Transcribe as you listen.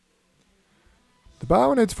The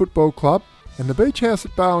Barwon Heads Football Club and the Beach House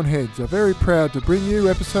at Barwon Heads are very proud to bring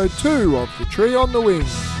you episode 2 of The Tree on the Wing.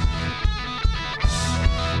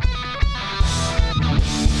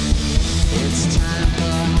 It's time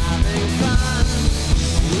for having fun.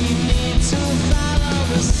 We need to follow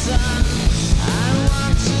the sun. I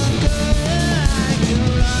want to go where I can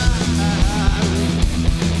run.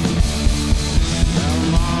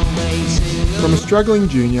 A long way to go. From a struggling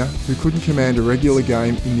junior who couldn't command a regular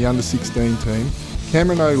game in the under-16 team,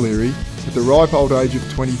 Cameron O'Leary, at the ripe old age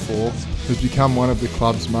of 24, has become one of the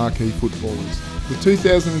club's marquee footballers. The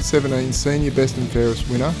 2017 Senior Best and Fairest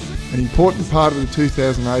winner, an important part of the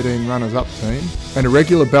 2018 runners-up team, and a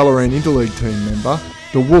regular Bellarine Interleague team member,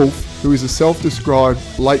 the Wolf, who is a self-described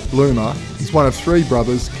late bloomer, is one of 3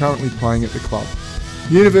 brothers currently playing at the club.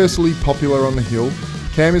 Universally popular on the hill,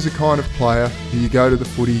 Cam is a kind of player who you go to the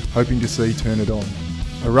footy hoping to see turn it on.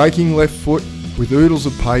 A raking left foot with oodles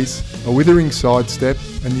of pace, a withering sidestep,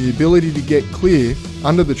 and the ability to get clear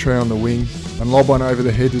under the tree on the wing and lob one over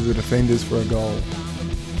the head of the defenders for a goal.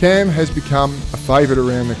 Cam has become a favourite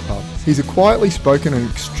around the club. He's a quietly spoken and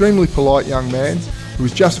extremely polite young man who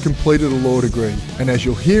has just completed a law degree, and as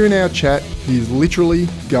you'll hear in our chat, he is literally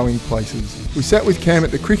going places. We sat with Cam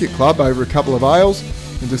at the cricket club over a couple of ales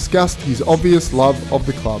and discussed his obvious love of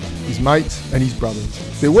the club, his mates and his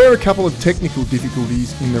brothers. There were a couple of technical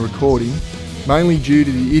difficulties in the recording, mainly due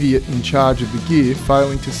to the idiot in charge of the gear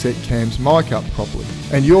failing to set Cam's mic up properly,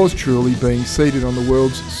 and yours truly being seated on the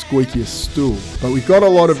world's squeakiest stool. But we got a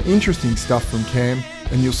lot of interesting stuff from Cam,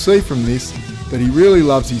 and you'll see from this that he really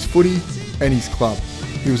loves his footy and his club.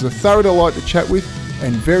 He was a thorough delight to chat with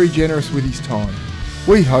and very generous with his time.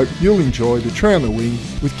 We hope you'll enjoy The Tree on the Wing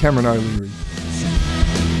with Cameron O'Leary.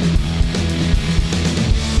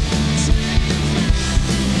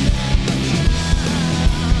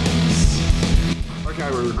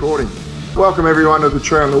 We're recording. Welcome everyone to The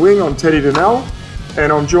Tree on the Wing. I'm Teddy Donnell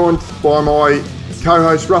and I'm joined by my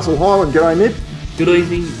co-host Russell Hyland. G'day Nip. Good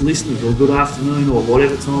evening listeners, or good afternoon, or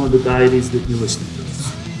whatever time of the day it is that you're listening to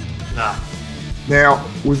us. Now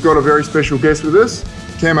we've got a very special guest with us,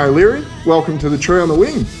 Cam O'Leary. Welcome to The Tree on the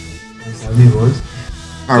Wing. Thanks for having me, boys.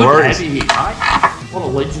 No Good worries. to have you here, mate. What a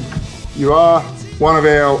legend. You are one of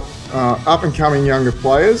our up-and-coming younger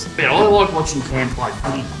players. Yeah, I like watching Cam play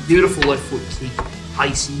footy. Beautiful left foot kick.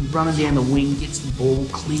 Pacey, running down the wing, gets the ball,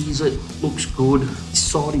 clears it, looks good,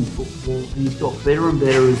 exciting football, and he's got better and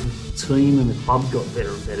better as the team and the club got better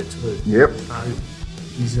and better too. Yep. So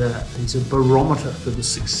he's a barometer for the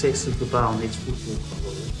success of the Barwon Heads Football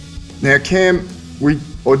Club. Now Cam,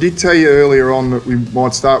 I did tell you earlier on that we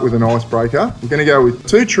might start with an icebreaker. We're going to go with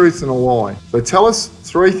 2 truths and a lie. So tell us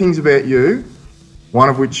 3 things about you, one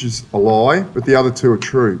of which is a lie, but the other 2 are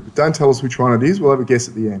true. But don't tell us which one it is, we'll have a guess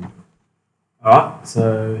at the end. Alright,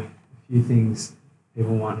 so a few things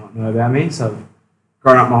people might not know about me. So I've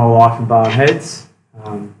grown up my whole life in Barwon Heads.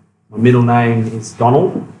 My middle name is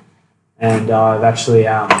Donald, and I've actually,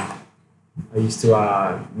 I used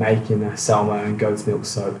to make and sell my own goat's milk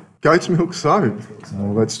soap. Goat's milk soap?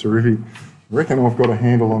 Oh, that's terrific. I reckon I've got a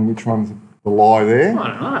handle on which one's the lie there. I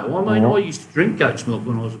don't know. I mean, I used to drink goat's milk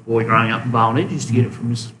when I was a boy growing up in Barwon Heads. I used to get it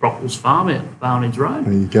from Mrs. Brockle's farm out at Barwon Heads Road.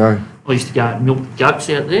 There you go. I used to go and milk the goats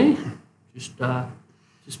out there, just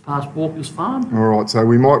past Walker's farm. All right, so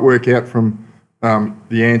we might work out from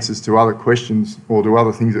the answers to other questions or to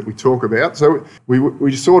other things that we talk about. So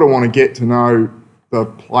we sort of want to get to know the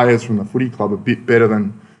players from the footy club a bit better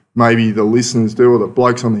than maybe the listeners do or the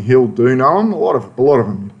blokes on the hill do know them. A lot of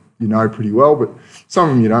them you know pretty well, but some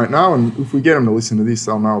of them you don't know. And if we get them to listen to this,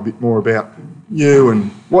 they'll know a bit more about you and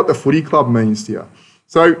what the footy club means to you.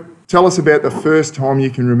 So tell us about the first time you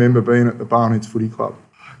can remember being at the Barwon Heads Footy Club.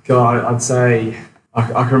 God, I'd say I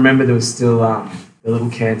can remember there was still the little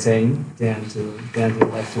canteen down to the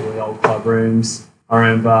left of the old club rooms. I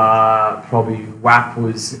remember probably WAP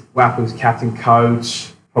was captain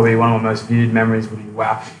coach. Probably one of my most vivid memories would be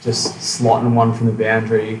WAP just slotting one from the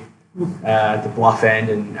boundary at the bluff end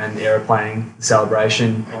and aeroplaning the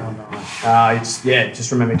celebration. I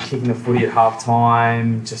just remember kicking the footy at half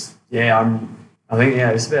time. I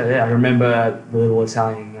remember the little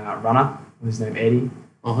Italian runner. His name Eddie.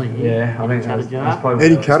 Oh, yeah. Yeah, I think that was probably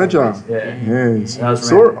Eddie Cuttajar. Yeah.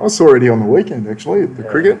 I saw Eddie on the weekend actually at the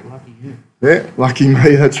cricket. Lucky you. Yeah, lucky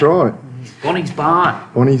me, that's right. Bonnie's Barn.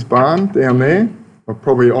 Bonnie's Barn down there. I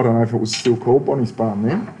don't know if it was still called Bonnie's Barn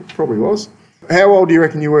then. It probably was. How old do you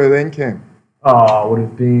reckon you were then, Cam? Oh, I would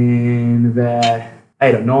have been about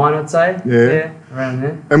 8 or 9, I'd say. Yeah. Around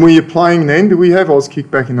there. And were you playing then? Did we have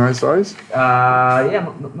Auskick back in those days?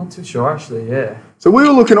 I'm not too sure actually, yeah. So I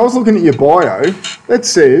was looking at your bio. That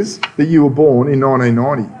says that you were born in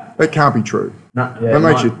 1990. That can't be true. No, That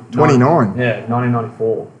makes you 29. Yeah,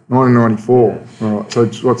 1994. 1994. All right. So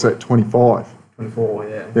what's that? 25. 24,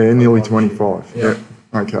 yeah. Yeah, nearly 25. Yeah.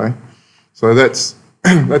 Yeah. Okay. So that's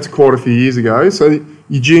that's quite a few years ago. So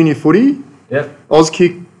your junior footy, Yep.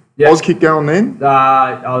 Auskick, Yep. Auskick going then?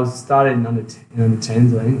 I was started in under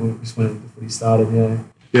 10s, I think, just when the footy started, yeah.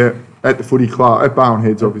 Yeah. At the footy club at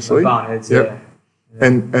Barnheads, obviously. Barnheads, Yep. yeah.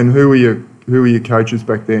 And who were your coaches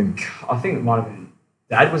back then? I think it might have been,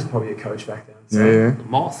 Dad was probably a coach back then. So Yeah. The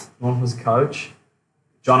Moth. Mom was a coach.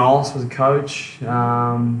 John Ollis was a coach.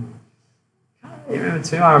 Can't remember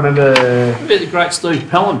too. I remember. What about the great Steve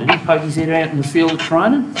Pelham? Did he poke his head out in the field of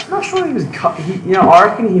training? I'm not sure he was. I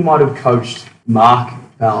reckon he might have coached Mark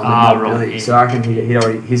Pelham. Ah, not right, Billy. yeah. So I reckon he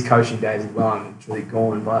already his coaching days had well and truly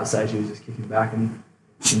gone. By that stage, he was just kicking back and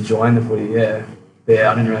enjoying the footy. Yeah. But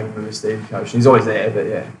yeah, I didn't really remember Steve coaching. He's always there, but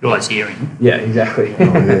yeah. You're always hearing him. Yeah, exactly. Oh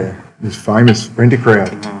yeah, this famous renter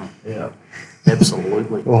crowd. Yeah.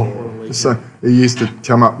 Absolutely. Oh, so he used to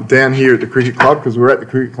come up down here at the cricket club because we're at the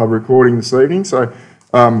cricket club recording this evening. So,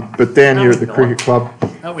 but down here at the cricket club.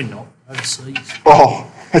 No, we're not. Overseas. Oh,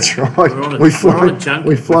 that's right. We're on a, We've we're on a flown, junket.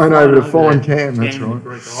 we've flown over to Fine Cam. Cam That's in the right.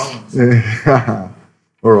 Greek Islands. Yeah.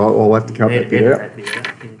 All right, I'll have to cut that bit Edit out. that bit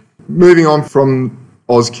out, yeah. Moving on from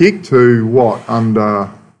Auskick to what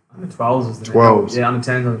under. Under 12s was the 12s. Yeah, under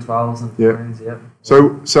 10s, under 12s, under Yep. 13s, yep.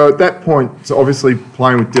 So at that point, so obviously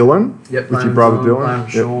playing with Dylan, Yep, with your playing brother with Dylan. playing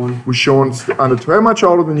with Yep. Sean. Was Sean under 12? How much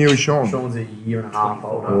older than you is Sean? Sean's a year and a half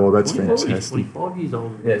older. Oh, that's 24, he's fantastic. 25 years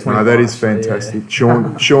old. Yeah, No, that is 25, fantastic.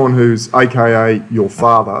 Sean, who's AKA your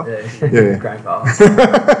father. Yeah. Yeah.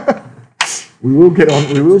 Grandfather. We will get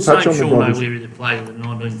on. We will touch Same on the Sean brothers. O'Leary that played in the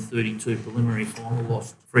 1932 preliminary final,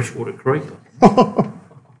 lost Freshwater Creek.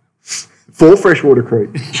 For Freshwater Creek.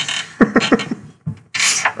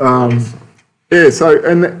 Yeah. So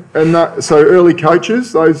early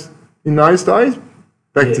coaches, those in those days.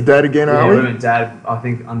 Back to Yeah. Dad again, Yeah, are we we? went Dad, I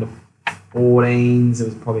think under 14s, there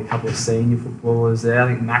was probably a couple of senior footballers there. I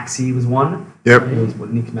think Maxie was one. Yep. He was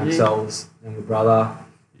Nick Maxwell's younger brother.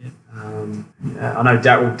 Yeah, I know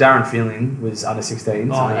Darren Feeling was under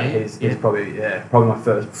 16s. Oh, I know yeah, he's yeah. probably my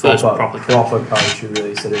first proper coach who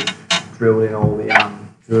really sort of drilled in all the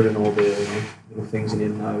little things you need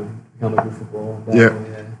to know to become a good footballer.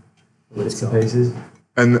 Yeah. Bits and pieces.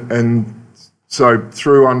 And so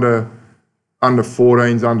through under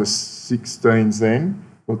 14s, under 16s then,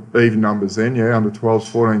 or even numbers then, yeah, under 12s,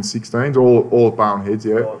 14s, 16s, all at Barnheads,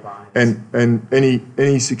 yeah. All at Barnheads. And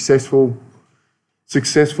any successful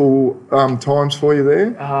times for you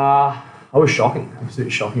there? I was shocking,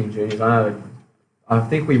 absolutely shocking in juniors. I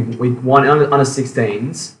think we won under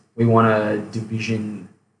 16s. We won a Division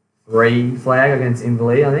 3 flag against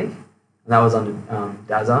Inverleigh, I think, and that was under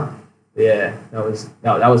Dazza. Yeah, that was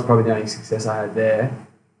probably the only success I had there.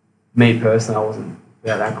 Me personally, I wasn't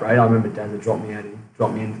that great. I remember Dazza dropped me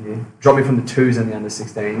from the 2s and the under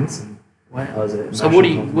 16s. And Wow. that was a So where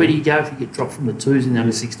do you go if you get dropped from the 2s in the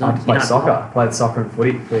under 16s? I played soccer. I played soccer and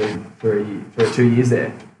footy for 2 years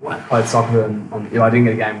there. Wow. Played soccer I didn't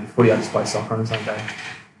get a game in footy. I just played soccer on a Sunday.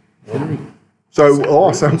 Yeah. So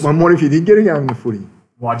what if you did get a game in the footy?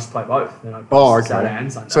 Well, I just played both. Then I played Oh, okay. Saturday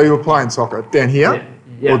and Sunday. So you were playing soccer down here?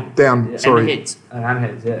 Yeah. Or down, Yeah. sorry. Heads. And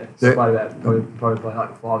Hammerheads, yeah. So Yeah. played about probably played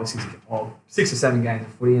like 5 or 6, or 6 or 7 games of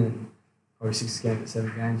footy, and then probably 6 games or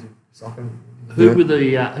 7 games of soccer. Who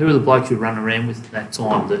Yeah. were the blokes who run around with at that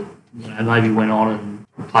time that maybe went on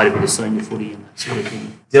and played a bit of senior footy and that sort of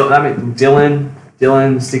thing?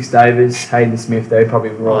 Dylan, Six Davis, Hayden Smith. They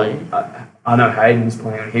probably were all. Right. I know Hayden was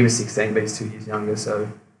playing. He was 16, but he's 2 years younger. So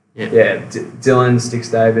Yeah. Dylan, Six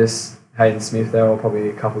Davis, Hayden Smith. They were all probably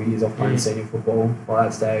a couple of years off playing Yeah. senior football by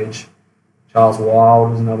that stage. Charles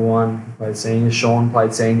Wild was another one. Played seniors. Sean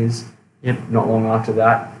played seniors. Yep. Not long after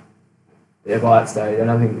that. Yeah, by that stage, I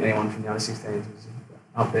don't think anyone from the under 16s was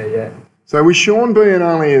up there yet. So with Sean being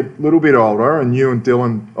only a little bit older and you and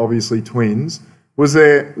Dylan obviously twins, was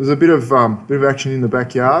there a bit of action in the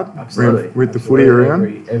backyard? Absolutely. With the footy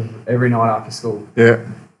around? Every night after school. Yeah.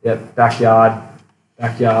 Yep, backyard,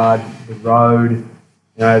 the road,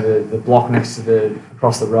 the block next to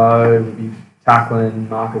across the road, would be tackling,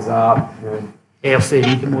 markers up, How fair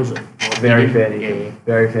income was it? very fair Yeah. dinkum,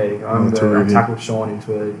 very fair dinkum. I that's remember I really good. tackled Sean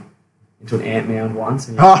into an ant mound once,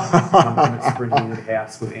 and he sprinting into the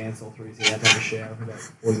house with ants all through his head. I had to have a shower for about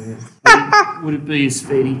 40 minutes. Would it be as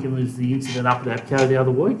fair income as the incident up at APCO the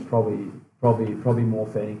other week? Probably more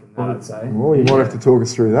fair dinkum than that, I'd say. Well, you might have to talk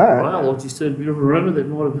us through that. Well, I just heard a bit of a rumour that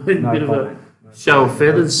might have been No a bit comment. of a show of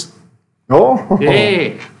feathers. Oh.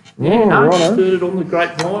 Yeah. Yeah, Oh, no, just righto. heard it on the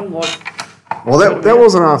grapevine. Like, Well, that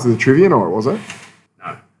wasn't after the trivia night, was it?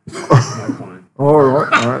 No comment. All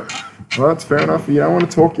right, all right. Well, that's fair enough. You don't want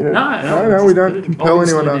to talk. No, we don't compel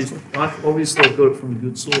anyone to ask. Obviously, I've got it from a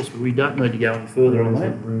good source, but we don't need to go any further on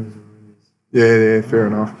that. Yeah, fair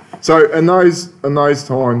enough. So, in those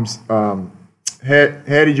times, how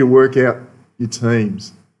did you work out your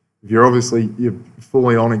teams? If you're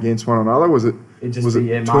fully on against one another, was it? It'd just was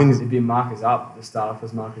be, it yeah, twins? it'd be markers up. Just start off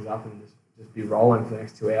as markers up and just be rolling for the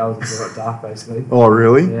next 2 hours until it got dark, basically. Oh,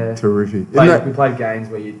 really? Yeah. Terrific. We played games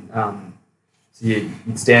where you'd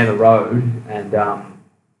stand the road and the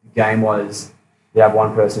game was you have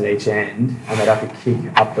one person at each end and they'd have to kick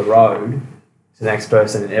up the road to the next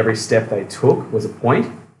person, and every step they took was a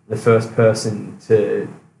point. The first person to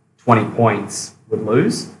 20 points would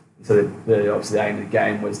lose. So obviously the aim of the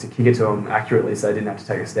game was to kick it to them accurately so they didn't have to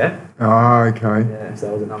take a step. Oh, okay. Yeah, so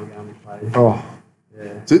that was another game we played. Oh,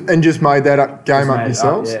 Yeah. and just made that game Just up made it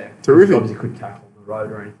yourselves? yeah. Terrific. Obviously couldn't tackle on the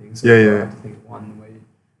road or anything. So Yeah, you yeah. had to think of one where you,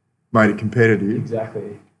 Made it competitive.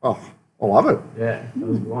 exactly. Oh, I love it. Yeah, that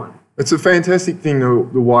was a good one. It's a fantastic thing,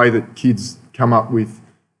 the way that kids come up with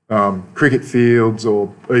cricket fields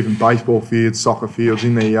or even baseball fields, soccer fields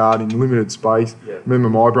in their yard in limited space. Yeah. Remember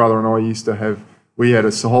my brother and I used to have, we had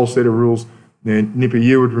a whole set of rules. Now, Nipper,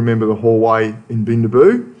 you would remember the hallway in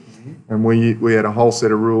Bindaboo, and we had a whole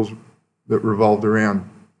set of rules that revolved around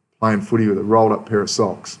playing footy with a rolled up pair of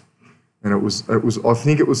socks. And it was I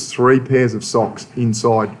think it was 3 pairs of socks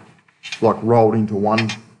inside, like rolled into one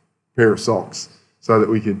pair of socks, so that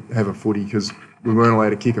we could have a footy, because we weren't allowed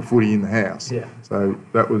to kick a footy in the house. Yeah. So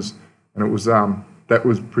that was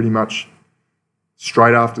pretty much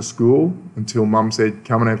straight after school until Mum said,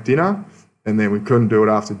 come and have dinner, and then we couldn't do it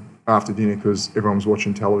after dinner because everyone was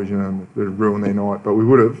watching television and it would ruin their night, but we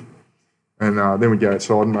would have. And then we'd go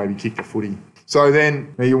outside and maybe kick the footy. So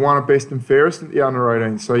then, now you won a best and fairest at the under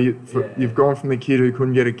 18. So you've gone from the kid who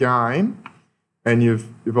couldn't get a game, and you've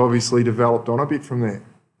obviously developed on a bit from there.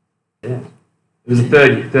 Yeah. It was the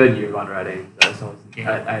third year of under 18, so I was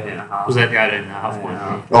Yeah. 18 and a half. Was that the 18 and a half one?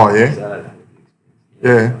 Yeah. Oh, yeah? So I had a bit of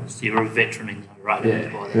Yeah. So you were a veteran in under 18 Yeah.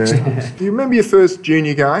 by that Yeah. stage. Do you remember your first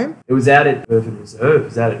junior game? It was out at Burford Reserve. It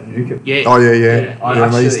was out at Newcombe. Yeah. Oh, yeah. I Yeah,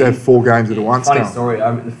 and they used to have 4 games at a once. Funny Going. story.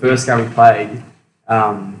 The first game we played,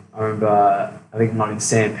 I remember, I think it might have been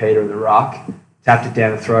Sam Peter in the ruck, tapped it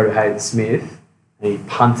down the throat of Hayden Smith, and he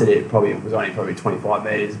punted it. It was only 25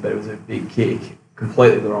 metres, but it was a big kick,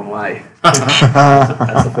 completely the wrong way.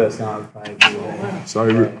 That's the first game I've played.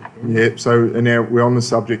 Yeah. So and now we're on the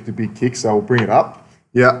subject of big kicks, so I'll bring it up.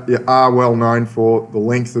 Yeah, you are well known for the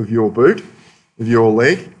length of your boot, of your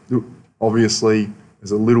leg. Obviously,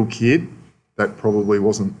 as a little kid, that probably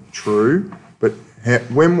wasn't true. But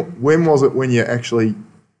when was it when you actually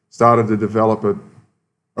started to develop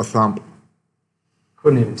a thump?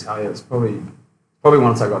 Couldn't even tell you. It was probably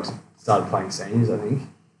once I started playing seniors. I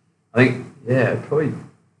think probably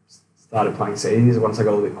started playing seniors. Once I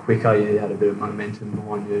got a little bit quicker, you had a bit of momentum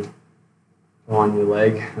behind your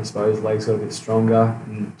leg. I suppose legs got a bit stronger,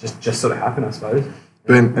 and just sort of happened. I suppose.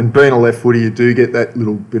 Being a left footer, you do get that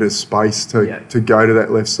little bit of space to go to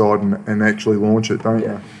that left side and actually launch it, don't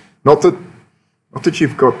you? Not that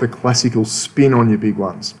you've got the classical spin on your big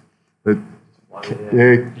ones. But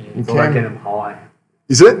you It's all about can. getting them high.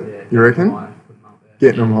 Is it? Yeah, You reckon? high, put 'em up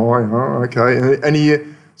there. Getting them high. Oh, okay.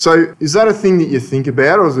 And so is that a thing that you think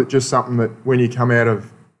about, or is it just something that when you come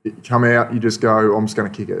out, you just go, I'm just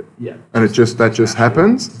going to kick it, Yeah. and that just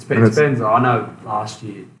happens? It And it's- depends. I know last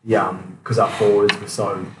year, because our forwards were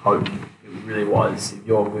so potent, it really was. If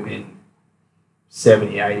you're within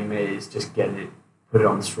 70, 80 metres, just get it, put it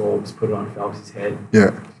on Straub's, put it on Phelps' head,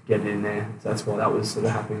 Yeah. get it in there. So that's why that was sort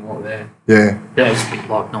of happening a lot there. Yeah. That was a bit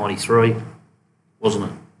like 93, wasn't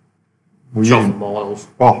it? Well, Choff yeah. and Miles,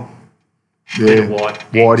 Oh. Peter Yeah. White,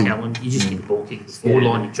 Whitey. Dan Callan. You just get the ball kick before Yeah.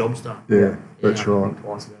 line, your job's done. Yeah. That's Yeah, I right. think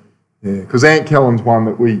twice about it. Yeah, because Ant Kellen's one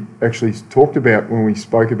that we actually talked about when we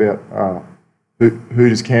spoke about who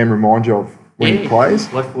does Cam remind you of when he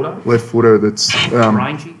plays? Left footer, Left footer. That's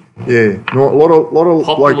rangy, yeah. No, a lot of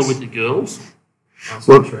popular blokes. with the girls. That's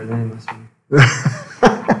Well- not true. They must be.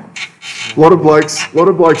 A lot of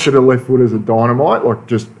blokes that are left footers are dynamite, like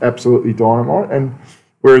just absolutely dynamite. And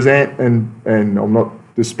whereas Ant and I'm not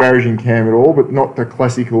disparaging Cam at all, but not the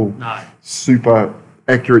classical No, super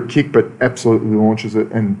accurate kick, but absolutely launches it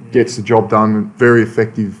and gets the job done. Very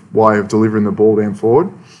effective way of delivering the ball down forward.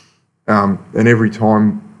 And every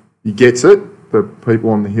time he gets it, the people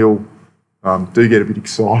on the hill do get a bit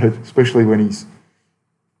excited, especially when he's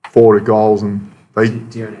forward of goals and they.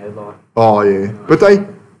 Deer in headlight. Oh yeah, but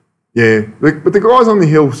the guys on the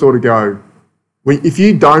hill sort of go. If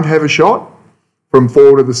you don't have a shot from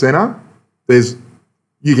forward of the centre,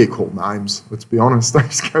 you get called names. Let's be honest. They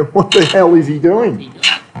just go, "What the hell is he doing?"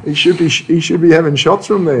 He should be having shots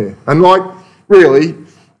from there. And like, really,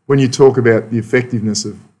 when you talk about the effectiveness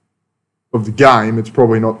of the game, it's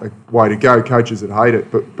probably not the way to go. Coaches that hate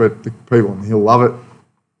it, but the people on the hill love it.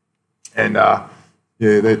 And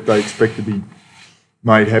they expect to be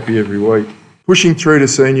made happy every week. Pushing through to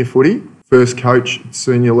senior footy, first coach at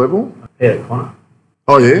senior level. Peter Connor.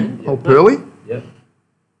 Oh yeah, old Pearly. Yep.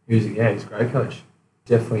 He was a great coach.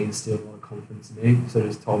 Definitely instilled a lot of confidence in me. So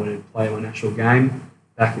just told me to play my natural game,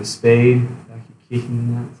 back your speed, back your kicking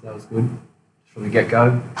and that. So that was good. Just from the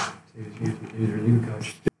get-go. He was a really good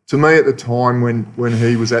coach. To me at the time when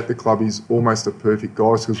he was at the club, he's almost a perfect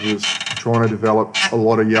guy because we was trying to develop a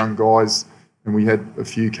lot of young guys and we had a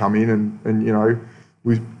few come in and you know,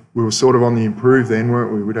 we were sort of on the improve then,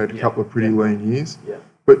 weren't we? We'd had a couple of pretty lean years. Yeah.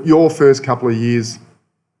 But your first couple of years,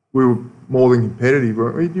 we were more than competitive,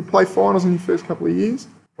 weren't we? Did you play finals in your first couple of years?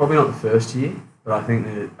 Probably not the first year, but I think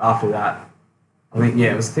that after that,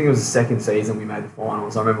 it was the second season we made the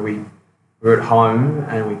finals. I remember we were at home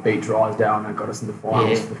and we beat Drysdale and that got us into the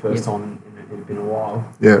finals for the first time in it had been a while.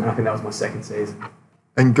 Yeah. And I think that was my second season.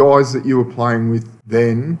 And guys that you were playing with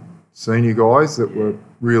then, senior guys that were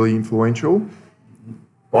really influential?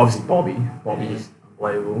 Well, obviously Bobby's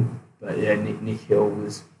unbelievable. But yeah, Nick Hill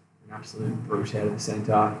was an absolute brute out of the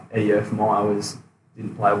centre. Eddie Erfmeyer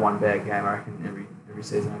didn't play one bad game, I reckon, every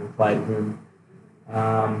season I ever played with him.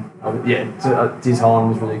 Diz Holland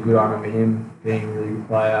was really good. I remember him being a really good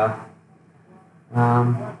player.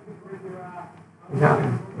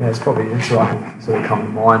 It's probably that's what I can sort of come to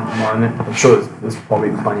mind at the moment. I'm sure there's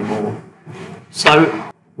probably plenty more.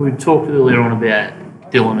 So we talked earlier on about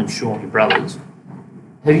Dylan and Sean, your brothers.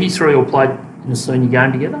 Have you three all played in a senior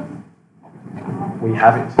game together? We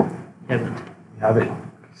haven't. Haven't. We haven't.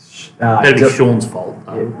 That'd be Sean's fault.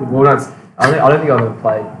 Yeah, well, I don't think I've ever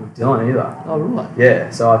played with Dylan either. Oh, right.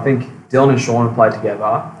 Yeah, so I think Dylan and Sean have played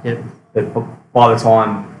together. Yep. But by the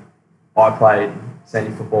time I played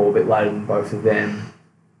senior football a bit later than both of them,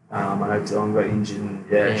 I know Dylan got injured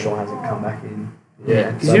and Sean hasn't come back in.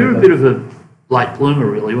 Yeah, because you were a bit of a late bloomer,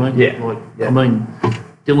 really, weren't you? Yeah. I mean,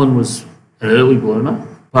 Dylan was an early bloomer.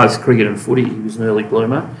 Both cricket and footy, he was an early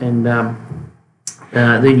bloomer. And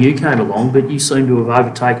then you came along, but you seem to have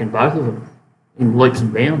overtaken both of them in leaps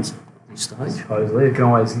and bounds at this stage. Supposedly, it can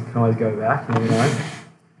always go back. You know,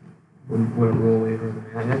 wouldn't rule either of them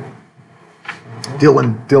out yet.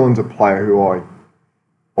 Dylan's a player who I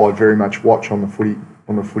very much watch on the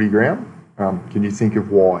footy ground. Can you think of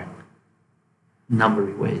why? Number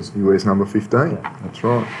he wears. He wears number 15. Yeah. That's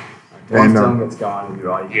right. Once Dylan gets going, you're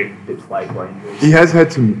right. He's a bit flaky by injuries. He has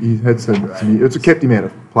had some. It's kept him out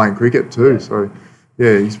of playing cricket too. So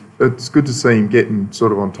yeah, it's good to see him getting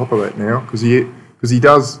sort of on top of that now because he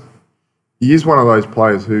does. He is one of those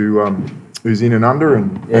players who's in and under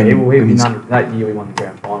and he was under that year we won the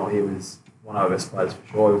grand final. He was one of our best players for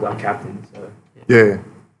sure. He was our captain. So yeah,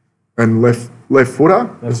 and left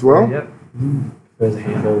footer as well. Yep. There's a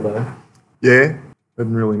handball though. Yeah,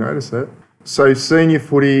 didn't really notice that. So senior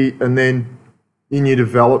footy, and then in your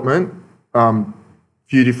development,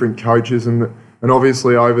 few different coaches, and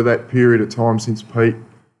obviously over that period of time since Pete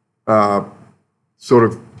sort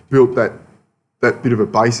of built that bit of a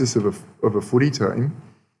basis of a footy team,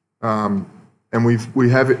 and we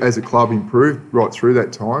have as a club improved right through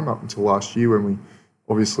that time up until last year when we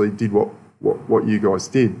obviously did what you guys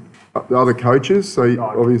did. The other coaches, so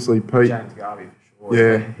obviously Pete, James Garvey for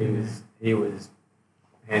sure. Yeah, he was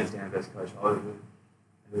hands down best coach I've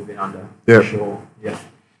ever been under. Yeah. For sure. Yeah.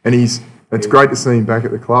 and it's great to see him back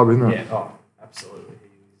at the club, isn't it? Yeah. Oh, absolutely.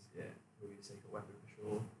 He was a secret weapon for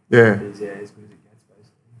sure. Yeah. He's as good as it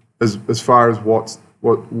gets, basically. As far as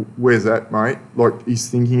where's that, mate? Like he's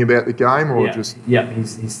thinking about the game, or just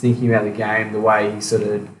he's thinking about the game, the way he sort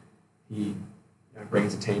of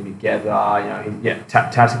brings the team together.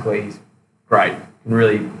 Tactically he's great. Can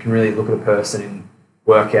really look at a person and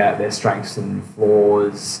work out their strengths and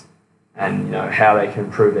flaws, and how they can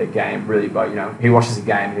improve their game. Really, but he watches a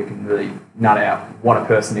game and he can really nut out what a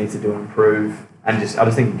person needs to do to improve, and I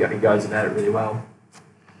just think he goes about it really well.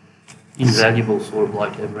 Invaluable sort of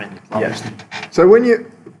bloke to have around the club. Yeah. Isn't he? So when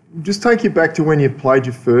you just take you back to when you played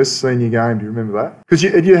your first senior game, do you remember that? Because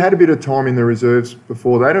you had a bit of time in the reserves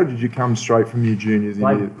before that, or did you come straight from your juniors?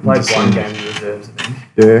 Played one game in the reserves, I think.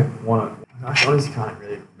 Yeah. I honestly can't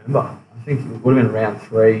really remember. I think it would have been round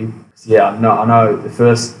 3. Yeah, I know the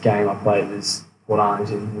first game I played was Port Orange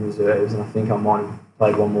in the reserves, and I think I might have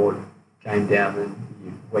played one more game down than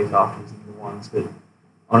the week afterwards in the ones. But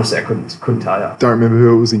honestly, I couldn't tell you. Don't remember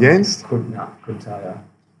who it was against. Couldn't tell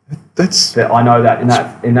you. That's. But I know that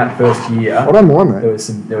in that first year, I don't mind there that. was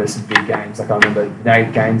some big games. Like I remember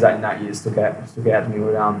the games that in that year stuck out to me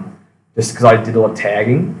were just because I did a lot of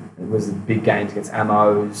tagging. It was the big games against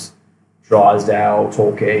Amos, Drysdale,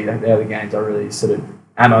 Torquay. They're the games I really sort of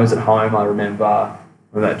Amos at home. I remember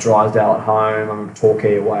that Drysdale at home. I remember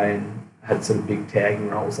Torquay away and had sort of big tagging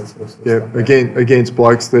roles. That sort of stuff. Yeah, against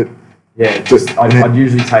blokes that. Yeah, I'd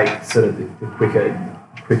usually take sort of the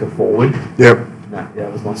quicker forward. Yep. And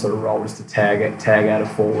that was my sort of role, just to tag out a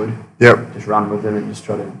forward. Yep. Just run with them and just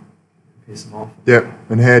try to piss them off. Yep.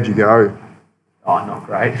 And how'd you go? Oh, not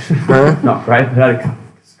great. No? Not great. But I had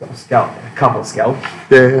a couple of scalps.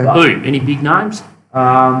 Yeah. Who? Any big names?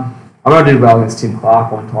 I remember I did well against Tim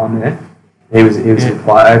Clark one time there. He was a good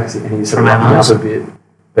player and he sort of ran me up a bit.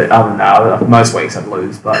 But other than that, most weeks I'd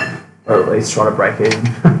lose, but or at least try to break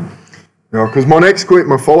even. No, because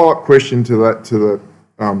my follow-up question to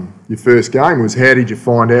your first game was how did you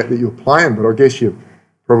find out that you were playing? But I guess you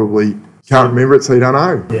probably can't remember it, so you don't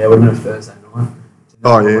know. Yeah, it would have been a Thursday night.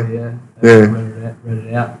 Oh, yeah. Yeah. Read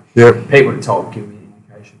it out. Yep. Pete would have given me an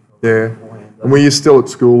indication. Yeah. Beforehand, And were you still at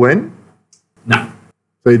school then? No.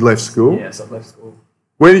 So you'd left school? Yes, I've left school.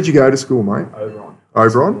 Where did you go to school, mate? Oberon.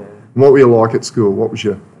 Oberon? Yeah. And what were you like at school? What was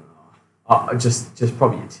your... Just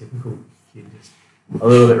probably a typical kid. Just a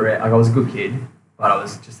little bit rowdy. Like I was a good kid, but I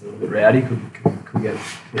was just a little bit rowdy. Could get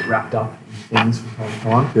a bit wrapped up in things from time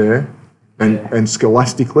to time. Yeah. And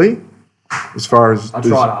scholastically, as far as... I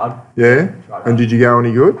tried hard. Yeah? Tried hard. And did you go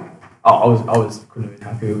any good? Oh, I was couldn't have been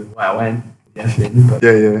happy with the way I went. Definitely. But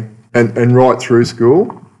Yeah. And right through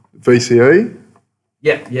school, VCE,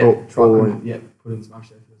 yeah. Put in as much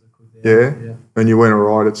effort as I could there. Yeah. and you went all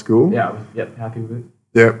right at school? Yeah, I was happy with it.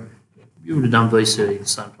 Yep. You would have done VC at the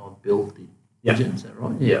same time Bill did. Yeah. Is that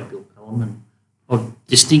right? Yeah. Bill Pelham. I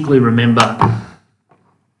distinctly remember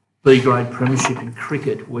B grade premiership in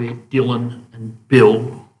cricket where Dylan and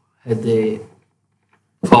Bill had their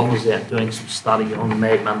folders out doing some study on the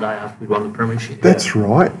Mad Monday after we'd won the premiership. That's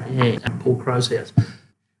right. Yeah, at Paul Crow's house.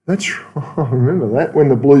 That's right. I remember that when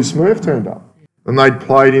the Blue Smurf turned up. And they'd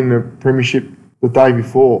played in the premiership the day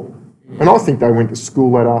before. And I think they went to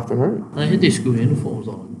school that afternoon. They had their school uniforms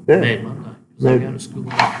on Yeah. Mad Monday. 'Cause they Mad- were going to school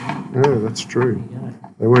that afternoon. Yeah, that's true. There you go.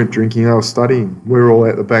 They weren't drinking, they were studying. We were all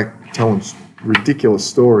out the back telling ridiculous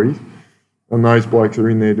stories. And those blokes are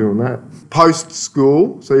in there doing that. Post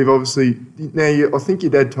school, so you've obviously... I think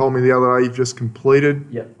your dad told me the other day you've just completed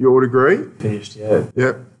Yep. your degree. Finished, yeah.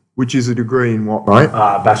 Yep. Which is a degree in what, mate?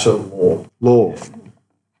 Bachelor of Law. Law.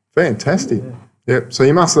 Fantastic. Yeah. Yep. So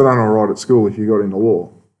you must have done all right at school if you got into law.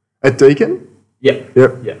 At Deakin? Yep.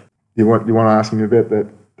 Yep. Yeah. You want to ask him about that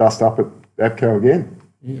dust up at APCO again?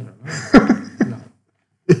 Yeah, I don't know.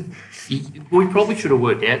 No. We probably should have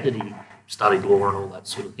worked out that he studied law and all that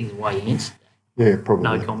sort of thing, the way he answered. Yeah, probably.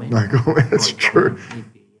 No comment. No comment. That's No true. comment.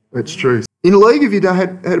 That's true. Interleague, have you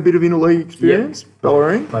had a bit of interleague experience?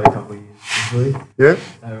 Ballerine? Played a couple of years. Yeah.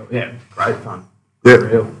 Yeah, great fun. Yeah.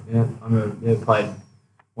 Real. Yeah. Played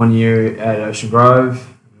 1 year at Ocean Grove,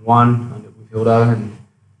 and won under with Hildo, and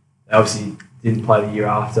they obviously didn't play the year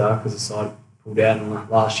after because the side pulled out, and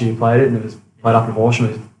last year played it, and it was played up in Horsham.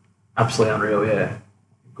 It was absolutely unreal. Yeah,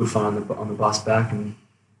 good fun on the bus back, and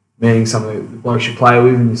meeting some of the blokes you play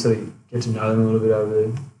with, and you sort of get to know them a little bit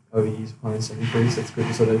over years of playing secondary. So it's good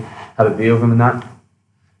to sort of have a beer with them and that.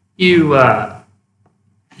 You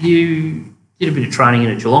did a bit of training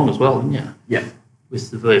in at Geelong as well, didn't you? Yeah. With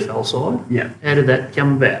the VFL side. Yeah. How did that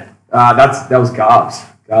come about? That was Garbs.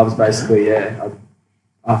 Garbs basically, yeah.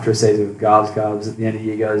 After a season with Garbs at the end of the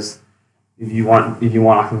year goes, if you want,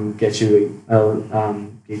 I can get you a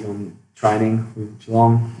gig on training with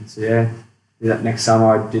Geelong. And so yeah, did that next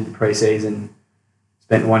summer. I did the pre-season,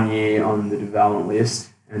 spent 1 year on the development list,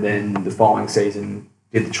 and then the following season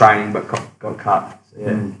did the training but got cut. So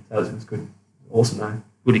yeah, that was good, awesome though.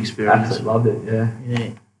 Good experience. Absolutely loved it. Yeah. Yeah.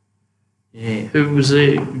 Yeah. Who was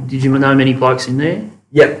there? Did you know many blokes in there?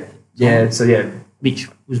 Yep. Yeah. So yeah.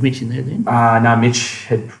 Was Mitch in there then? No,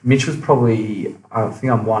 Mitch was probably, I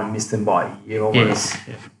think I'm one and missed him by a year almost.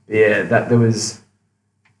 Yeah. Yeah, there was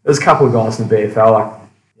a couple of guys in the BFL,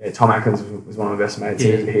 like Tom Atkins was one of my best mates.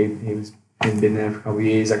 Yeah. He'd been there for a couple of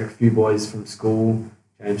years. Like a few boys from school,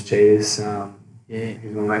 James Cheetahs. He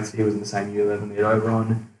was one of my mates. He was in the same year 11 year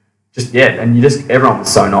Oberon. And everyone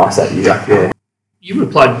was so nice that year. Like, yeah. You would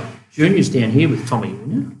have played juniors down here with Tommy,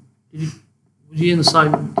 wouldn't you? Was you in the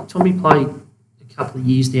same? Did Tommy play a couple of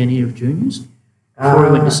years down here of juniors before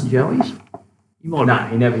he went to St Joey's? You might No,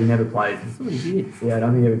 have. he never played. I thought he did. Yeah, I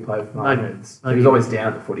don't think he ever played for Maybe. Martinez. He was always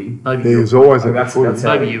down at the footy. Maybe He you, was always at the That's- footy. that's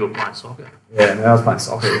how- maybe you were playing soccer. Yeah, I was playing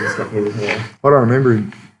soccer. He was here. I don't remember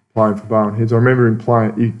him playing for Barwon Heads. I remember him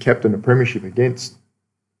playing. He captained a premiership against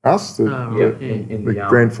us, the in the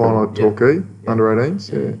grand final at Torquay under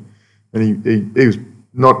 18s. Yeah, and he was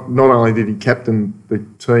not only did he captain the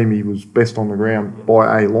team, he was best on the ground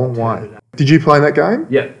by a long way. Did you play in that game?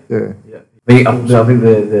 Yeah. Yeah. I think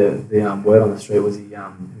the word on the street was he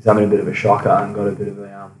was having a bit of a shocker and got a bit of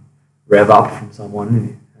a rev up from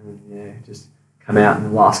someone and just come out in the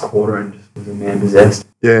last quarter and just was a man possessed.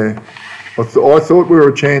 Yeah. I thought we were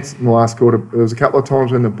a chance in the last quarter. There was a couple of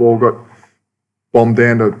times when the ball got bombed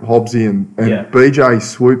down to Hobbsy and BJ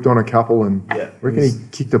swooped on a couple and I reckon he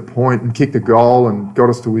kicked a point and kicked a goal and got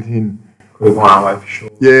us to within. Could have gone our way for sure.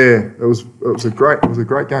 Yeah, it was a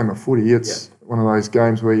great game of footy. It's one of those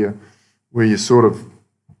games where you sort of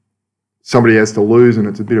somebody has to lose and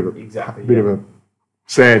it's a bit of a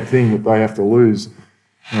sad thing that they have to lose.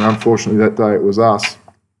 And unfortunately that day it was us.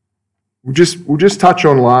 We'll just touch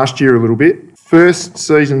on last year a little bit. First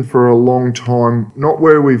season for a long time, not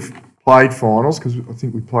where we've played finals, because I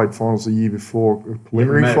think we played finals the year before. A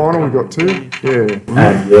preliminary final we got to. Yeah.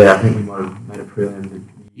 I think we might have made a prelim the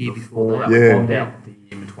year before that. Yeah. Bombed out the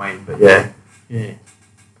year in between, but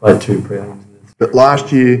played 2 prelims. But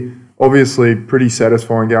last year, obviously pretty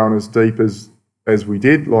satisfying going as deep as we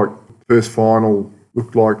did. Like, first final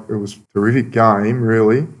looked like it was a terrific game,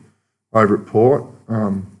 really, over at Port,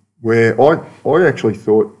 where I actually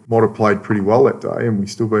thought might have played pretty well that day, and we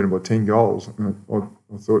still beat them by 10 goals. And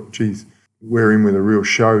I thought, geez, we're in with a real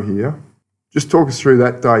show here. Just talk us through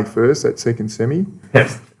that day first, that second semi.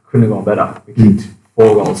 Yes, couldn't have gone better. We kicked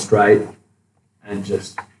 4 goals straight and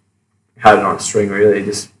just had it on a string, really,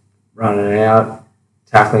 just running out,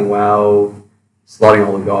 tackling well, slotting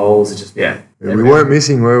all the goals. It's just, we weren't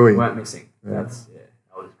missing, were we? We weren't missing. That was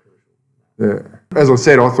crucial. Yeah. As I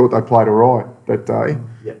said, I thought they played all right that day.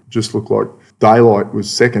 Yeah. Just looked like Daylight was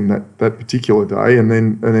second that particular day. And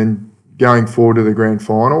then going forward to the grand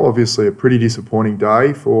final, obviously a pretty disappointing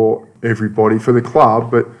day for everybody, for the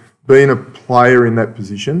club, but being a player in that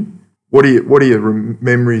position, what are your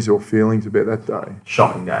memories or feelings about that day?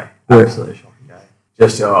 Shocking day. Absolutely shocking day.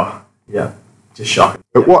 Just shocking.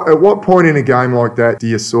 At what point in a game like that do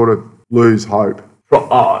you sort of lose hope?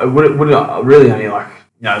 It would really only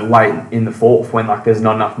late in the fourth when there's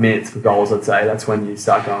not enough minutes for goals. Let's say that's when you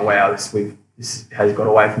start going, wow, this has got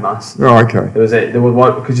away from us. Oh, okay.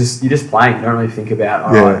 Because you're just playing. You don't really think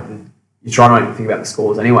about. You try not to even think about the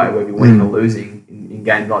scores anyway, whether you're winning or losing in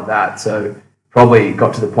games like that. So probably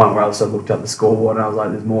got to the point where I also looked up the scoreboard and I was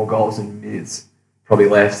like, there's more goals than minutes probably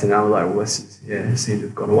left, and I was like, well, it seemed to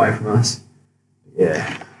have got away from us.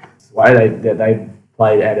 Yeah, the way they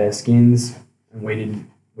played out our skins, and we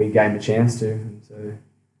gave them a chance to. And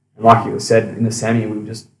like it was said in the semi,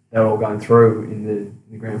 they were all going through in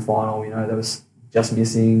the grand final. There was just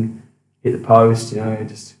missing, hit the post.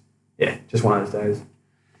 Just one of those days.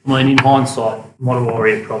 I mean, in hindsight,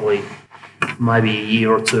 Mottawarri probably maybe a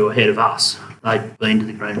year or 2 ahead of us. They'd been to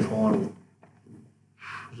the grand final.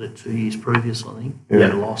 Was it 2 years previous, I think? Yeah.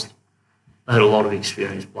 They'd lost. They had a lot of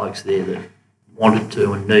experienced blokes there that wanted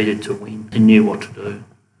to and needed to win and knew what to do,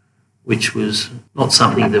 which was not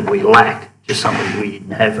something that we lacked, just something we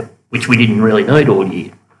didn't have, which we didn't really need all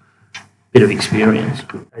year. Bit of experience.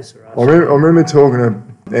 I remember talking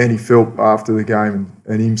to Andy Philp after the game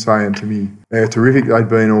and him saying to me how terrific they'd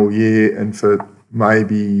been all year, and for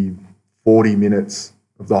maybe 40 minutes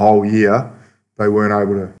of the whole year they weren't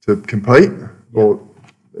able to compete.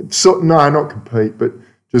 Not compete, but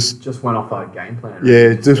just went off our game plan.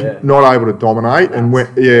 Not able to dominate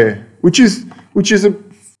which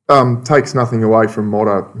takes nothing away from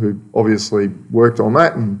Motta, who obviously worked on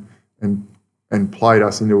that and played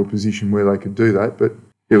us into a position where they could do that. But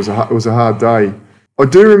it was a hard day. I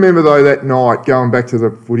do remember though that night going back to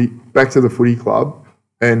the footy club,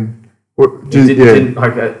 and at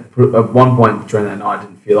one point during that night, I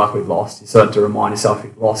didn't feel like we'd lost. You sort of had to remind yourself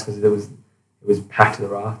you'd lost because it was packed to the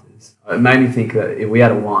rafters. It made me think that if we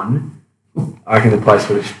had won, I reckon the place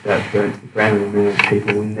would have burnt to the ground with a million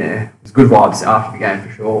people in there. It was good vibes after the game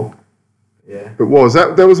for sure. Yeah, it was.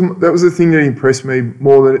 That was the thing that impressed me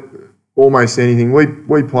more than almost anything.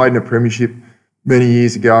 We played in a premiership many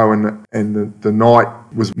years ago, and the night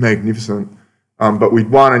was magnificent. But we'd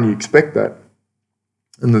won, and you expect that.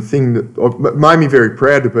 And the thing that made me very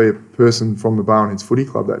proud to be a person from the Barwon Heads Footy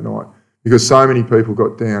Club that night, because so many people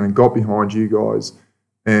got down and got behind you guys,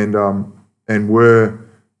 and were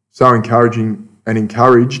so encouraging and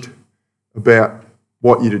encouraged about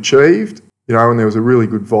what you'd achieved. And there was a really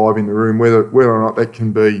good vibe in the room. Whether or not that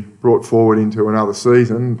can be brought forward into another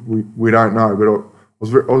season, we don't know. But I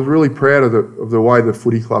was really proud of the way the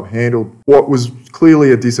footy club handled what was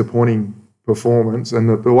clearly a disappointing performance, and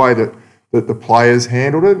the way that the players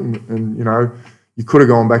handled it, and you know, you could have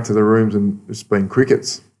gone back to the rooms and it's been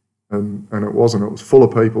crickets, and it wasn't. It was full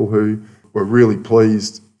of people who were really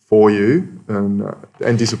pleased for you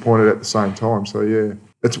and disappointed at the same time. So yeah,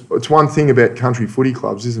 it's one thing about country footy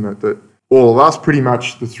clubs, isn't it? That all of us, pretty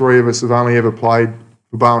much the three of us, have only ever played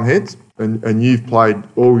for Barwon Heads, and you've played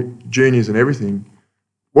all juniors and everything.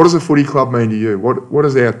 What does a footy club mean to you? What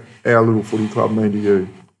does our little footy club mean to you?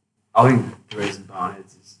 I think the reason Barwon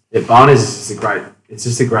Heads is Barwon Heads is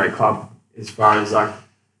just a great club as far as like.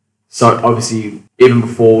 So obviously, even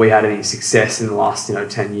before we had any success in the last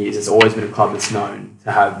 10 years, it's always been a club that's known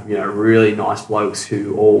to have really nice blokes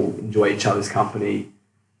who all enjoy each other's company.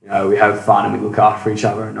 We have fun and we look after each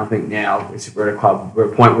other. And I think now we're at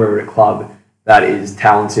a point where we're at a club that is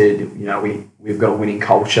talented. We've got a winning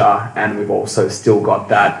culture, and we've also still got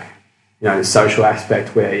that social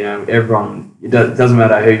aspect where everyone. It doesn't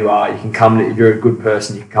matter who you are. You can come if you're a good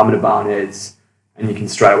person, you can come into Barwon Heads. And you can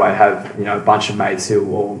straight away have a bunch of mates who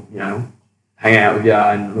will hang out with you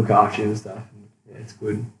and look after you and stuff. And, yeah, it's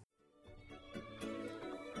good.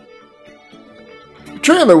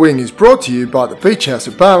 Tree on the Wing is brought to you by the Beach House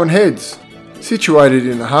at Barwon Heads. Situated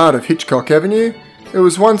in the heart of Hitchcock Avenue, it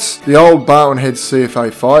was once the old Barwon Heads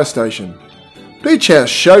CFA fire station. Beach House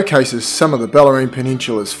showcases some of the Bellarine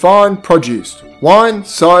Peninsula's fine produce, wine,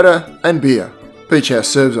 cider and beer. Beach House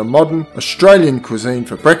serves a modern Australian cuisine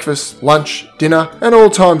for breakfast, lunch, dinner and all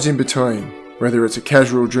times in between. Whether it's a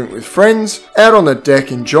casual drink with friends, out on the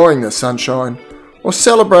deck enjoying the sunshine, or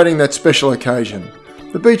celebrating that special occasion,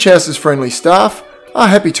 the Beach House's friendly staff are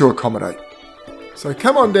happy to accommodate. So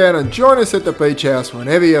come on down and join us at the Beach House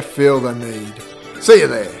whenever you feel the need. See you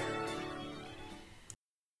there.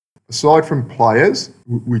 Aside from players,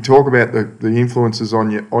 we talk about the influences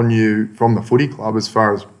on you from the footy club as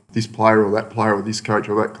far as this player or that player or this coach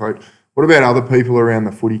or that coach. What about other people around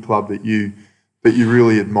the footy club that you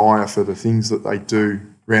really admire for the things that they do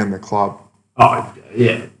around the club? Oh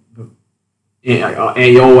yeah,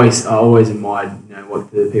 I always admired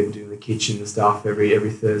what the people do in the kitchen and stuff every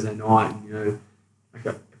Thursday night.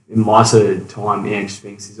 In my sort of time, Ange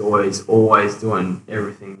Spinks is always doing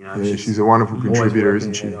everything. Yeah, she's a wonderful contributor,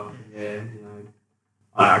 isn't she?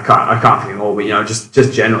 I can't think of all, but just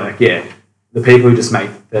generally, the people who just make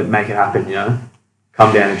it happen,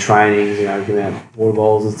 come down to trainings, give out water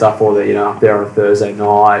bottles and stuff, or they're, up there on a Thursday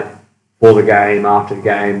night, for the game, after the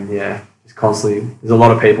game, just constantly. There's a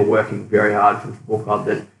lot of people working very hard for the football club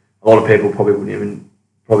that a lot of people probably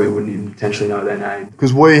wouldn't even potentially know their name.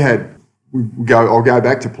 Because I'll go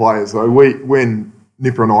back to players though. When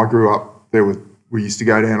Nipper and I grew up, we used to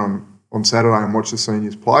go down on Saturday and watch the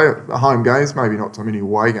seniors play at the home games, maybe not so many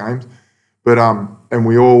away games. But and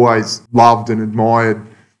we always loved and admired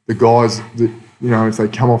the guys that if they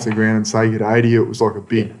come off the ground and say g'day to you, it was like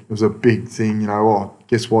a big thing. Oh,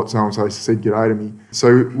 guess what? So and so said g'day to me.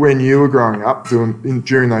 So when you were growing up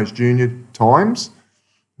during those junior times,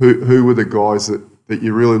 who were the guys that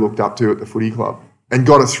you really looked up to at the footy club and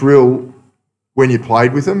got a thrill when you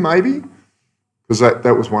played with them? Maybe because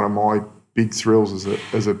that was one of my big thrills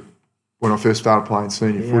as a when I first started playing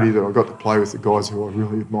senior footy, that I got to play with the guys who I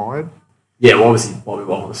really admired. Yeah, well, obviously Bobby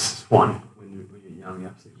Wallace one when you're young.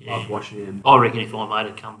 Absolutely loved watching him. I reckon if I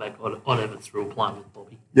made a comeback, I'd have a thrill playing with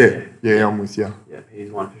Bobby. Yeah, I'm with you. Yeah,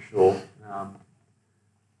 he's one for sure.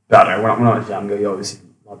 But when I was younger, you obviously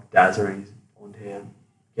loved dazzling, his blonde hair,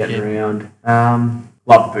 getting around.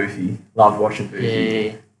 Loved Boofy. Loved watching Boofy.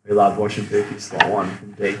 Yeah. We loved watching Boofy slot one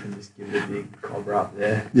from deep and just give it a big cobra up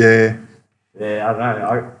there. Yeah. Yeah, I don't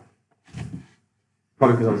know.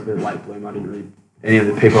 Probably because I was a bit late bloomer, I didn't really. Any of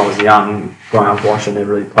the people I was young growing up watching,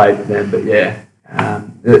 never really played with them. But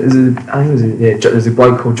there's a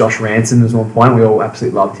bloke called Josh Ransom. There was one point we all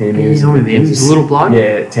absolutely loved him. He was a little bloke.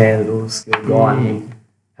 Yeah, tan little skilled guy. And we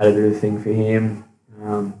had a bit of a thing for him.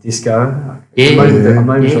 Disco. I'm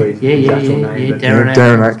not even sure his actual name.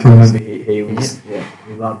 Darren Atkins. I remember he was. Yeah,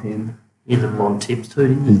 we loved him. He had the blonde tips too,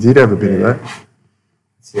 didn't he? He did have a bit of that.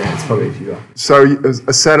 Yeah, it's probably a few. So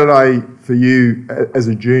a Saturday for you as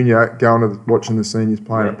a junior going to watching the seniors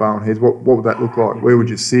playing at Barwon Heads, what would that look like? Where would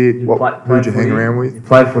you sit? Who would you hang around with? You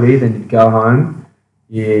played footy, then you'd go home.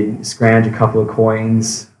 You'd scrounge a couple of gold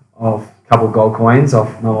coins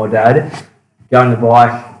off mum or dad. Go on the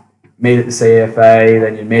bike, meet at the CFA,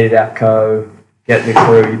 then you'd meet at APCO, get the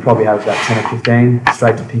crew. You'd probably have about 10 or 15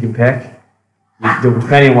 straight to Pick and Peck.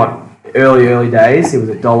 Depending on what. Early days, it was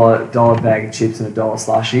 $1 bag of chips and $1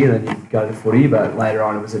 slushy. Then you'd go to footy, but later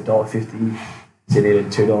on it was $1.50. So you needed a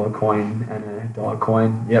 $2 coin and a $1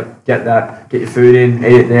 coin. Yep, get that, get your food in,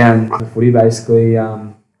 eat it down. The footy basically,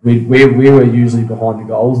 we were usually behind the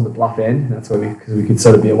goals in the bluff end. And that's where because we could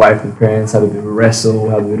sort of be away from the crowds, have a bit of a wrestle,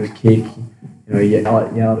 have a bit of a kick,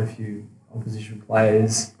 yell at a few opposition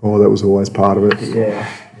players. Oh, that was always part of it. Yeah.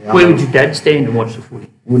 Where would your dad stand and watch the footy?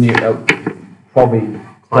 Wouldn't you? Probably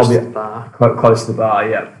Close to the bar. Close to the bar,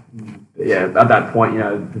 yeah. But yeah, at that point,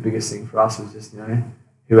 the biggest thing for us was just,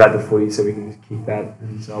 who had the footy so we can just kick that.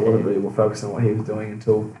 And so I wasn't really more focused on what he was doing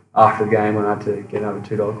until after the game when I had to get another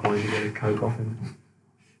 $2 coin to get a Coke off him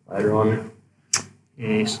later on.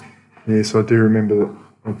 Yes. Yes, I do remember that.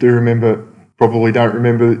 I do remember, probably don't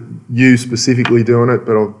remember you specifically doing it,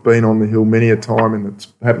 but I've been on the hill many a time, and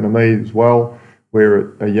it's happened to me as well,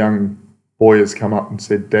 where a young boy has come up and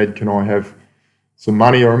said, "Dad, can I have some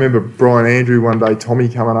money?" I remember Brian Andrew one day, Tommy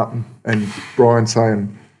coming up and Brian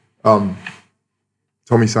saying,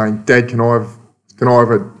 Tommy saying, "Dad, can I have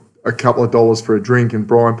a couple of dollars for a drink?" And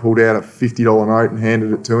Brian pulled out a $50 note and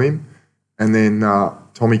handed it to him. And then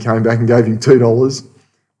Tommy came back and gave him $2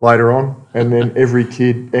 later on. And then every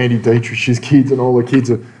kid, Andy Dietrich's kids and all the kids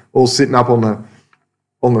are all sitting up on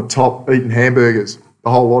the top eating hamburgers. The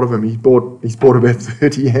whole lot of them. He's bought about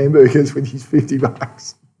 30 hamburgers with his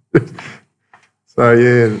 $50. So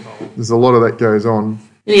yeah, there's a lot of that goes on.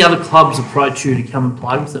 Any other clubs approach you to come and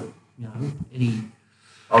play with them? Any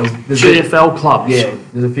There's GFL clubs? Yeah,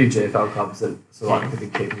 there's a few GFL clubs that sort of have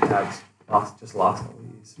been keeping tabs just the last couple of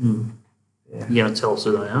years. Yeah. You going to tell us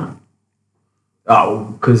who they are? Oh,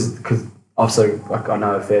 because also I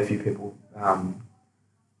know a fair few people from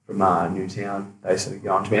Newtown. They sort of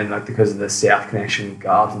go on to me, and because of the South connection,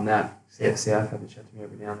 guards and that. South have to chat to me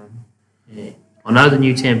every now and then. Yeah. I know the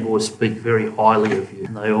Newtown boys speak very highly of you,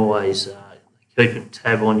 and they always keep a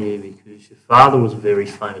tab on you because your father was a very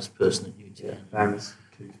famous person at Newtown. Famous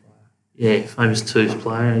twos player. Yeah, famous twos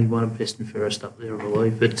player. He won a best and fairest up there, I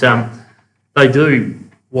believe. But they do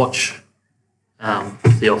watch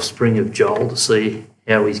the offspring of Joel to see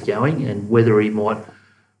how he's going and whether he might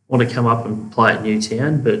want to come up and play at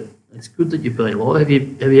Newtown. But it's good that you've been loyal. Have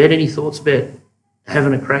you had any thoughts about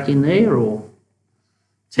having a crack in there or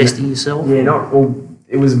testing yourself? Yeah,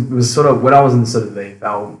 it was sort of when I was in sort of the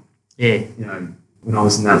VFL. Yeah. When I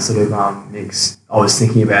was in that sort of mix, I was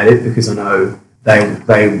thinking about it because I know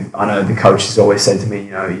I know the coaches always said to me,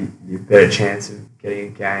 you've better chance of getting a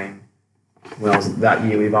game. When I was that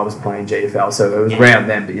year, if I was playing GFL, so it was around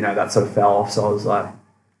then, but that sort of fell off. So I was like,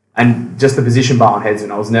 and just the position Barnheads,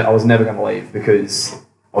 and I was never going to leave because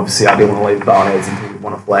obviously I didn't want to leave Barnheads until we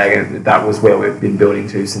won a flag, and that was where we've been building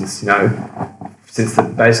to since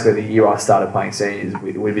basically the year I started playing seniors.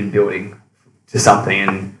 We've been building to something,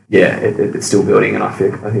 and it's still building. And I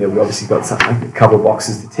think we obviously got a couple of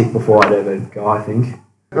boxes to tick before I'd ever go, I think.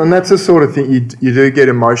 And that's the sort of thing you do get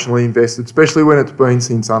emotionally invested, especially when it's been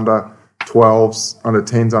since under 12s, under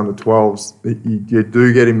 10s, under 12s. You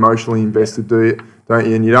do get emotionally invested, don't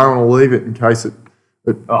you? And you don't want to leave it in case it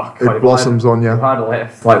blossoms on you. If I'd have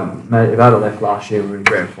left, if I'd have left last year, we were in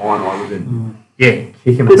grand final. I would have been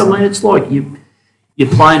kicking But myself. I mean, it's like you're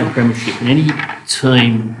playing a premiership, and any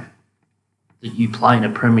team that you play in a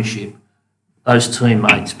premiership, those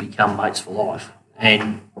teammates become mates for life,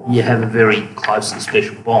 and you have a very close and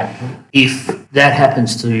special bond. If that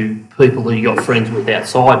happens to people that you got friends with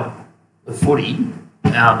outside of footy,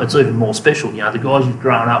 it's even more special. The guys you've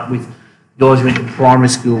grown up with, the guys you went to primary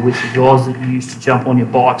school with, the guys that you used to jump on your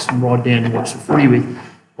bikes and ride down and watch the footy with,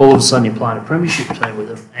 all of a sudden you're playing a premiership team with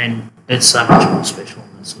them, and it's so much more special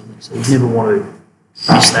than that sort of thing. So you never want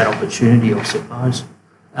to miss that opportunity, I suppose.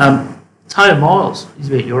 Taylor Miles, he's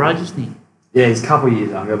about your age, isn't he? Yeah, he's a couple of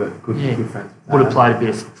years younger, but good friends. With Would have played a bit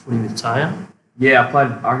of footy with Taylor. Yeah, I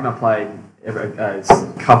played a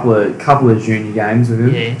couple of junior games with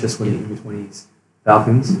him. Just when he was when he's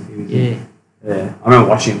Falcons. He was I remember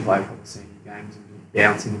watching him play a couple of senior games and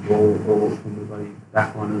bouncing the ball from the bloody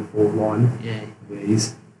back line to the forward line. Yeah. With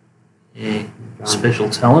ease. Yeah. Special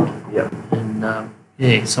talent. Yep.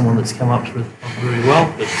 And someone that's come up through really well.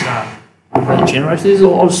 But that generation,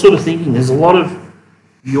 I was sort of thinking, there's a lot of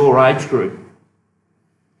your age group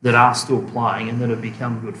that are still playing and that have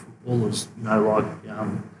become good footballers. Like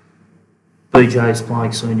BJ's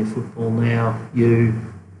playing senior football now.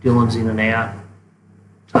 Dylan's in and out.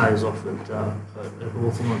 Taylor's off at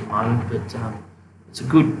Hawthorn at the moment. But it's a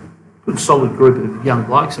good solid group of young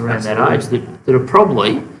blokes around that age that are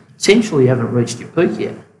probably potentially haven't reached your peak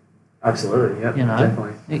yet. Absolutely, yeah,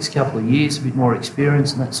 definitely. Next couple of years, a bit more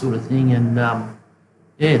experience and that sort of thing, and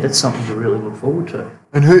that's something to really look forward to.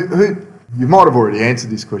 And who you might have already answered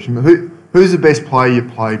this question, but who's the best player you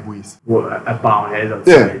played with? Well, at Barnhead, I'd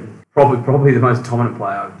say probably the most dominant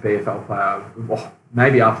player, BFL player. Well,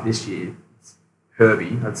 maybe after this year, it's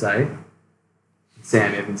Herbie, I'd say.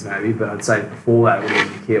 Sam Evans maybe, but I'd say before that it would have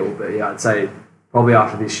been Nikhil. But yeah, I'd say probably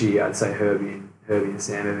after this year, I'd say Herbie and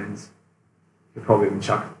Sam Evans. Could probably even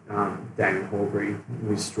chuck Damien Horbury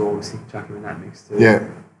with Straws. He could chuck him in that mix too. Yeah.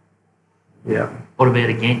 Yeah. What about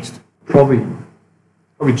against? Probably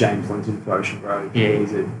James Linton for Ocean Road. Yeah.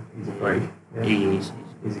 He's a freak. Yeah. He is.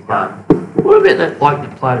 He's a gun. What about that bloke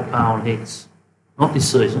that played at Bowen Heads? Not this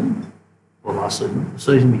season, or last season, the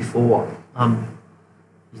season before.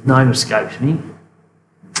 His name escapes me.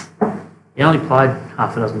 He only played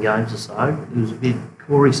half a dozen games or so. He was a bit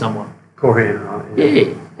Corey someone. Corey, right?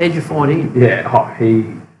 Yeah. How'd you find him? Yeah,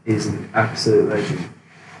 he is an absolute legend.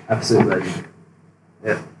 Absolute legend.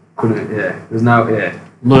 Yeah. There's no,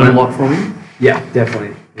 Learn a lot from him. Yeah,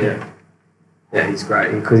 definitely. Yeah. Yeah, he's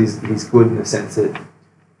great because he's good in the sense that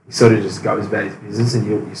he sort of just goes about his business and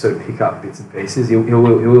you sort of pick up bits and pieces. He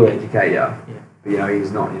will educate you. Yeah. But,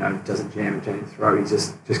 he's not, doesn't jam it down your throat. He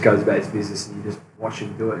just goes about his business and you just watch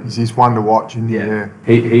him do it. He's one to watch, and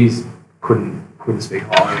He's couldn't speak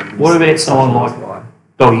higher. What about someone like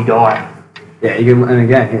Doggy Dyer? Yeah, you can, and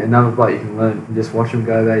again, another bloke you can learn. You just watch him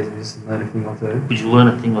go about his business and learn a thing or two. Would you learn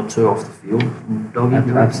a thing or two off the field from Doggy?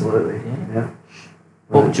 Absolutely. Yeah.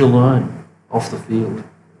 What would you learn off the field?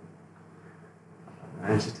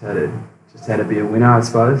 Just how to be a winner, I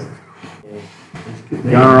suppose. Yeah. He's a good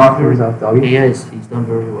Going all right for himself, Doggy. He has. He's done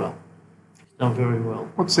very well.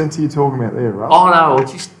 What sense are you talking about there, Russ? Oh no,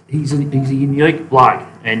 he's a unique bloke.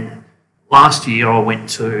 And last year I went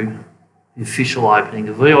to the official opening,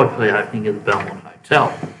 the VIP opening of the Belmont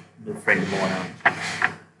Hotel, with a friend of mine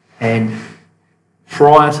owns. And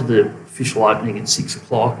prior to the official opening at 6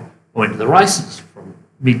 o'clock, I went to the races from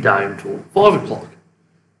midday until 5 o'clock.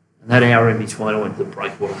 And that hour in between, I went to the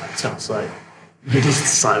Breakwater Hotel. So, needless to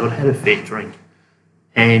say, I had a fair drink.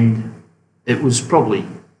 And it was probably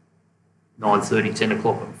 9:30, 10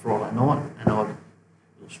 o'clock on Friday night, and I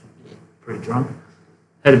was pretty drunk.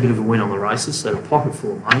 Had a bit of a win on the races, had a pocket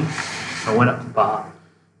full of money. I went up to the bar,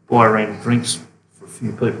 bought a round of drinks for a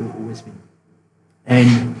few people who were with me.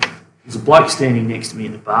 And there's a bloke standing next to me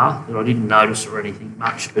in the bar that I didn't notice or anything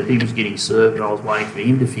much, but he was getting served, and I was waiting for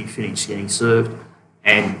him to finish getting served,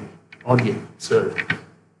 and I'd get served.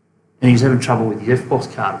 And he was having trouble with his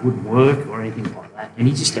FBOS card. It wouldn't work or anything like that. And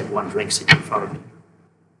he just had one drink sitting in front of him.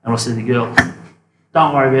 And I said to the girl,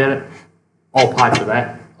 don't worry about it. I'll pay for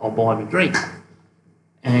that. I'll buy him a drink.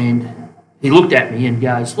 And he looked at me and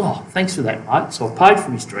goes, oh, thanks for that, mate. So I paid for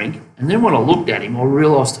his drink. And then when I looked at him, I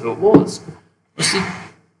realised who it was. I said,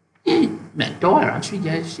 yeah, Matt Dyer, aren't you? He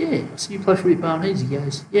goes, yeah. I said, you play for the Barneys? He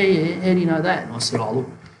goes, yeah. How do you know that? And I said, oh, look,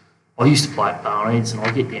 I used to play at Barneys and I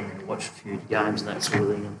get down there and watch a few games and that sort of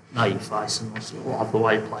thing and know your face. And I said, I love the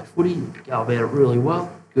way you play footy. You go about it really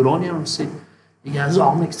well. Good on you. And I said, he goes,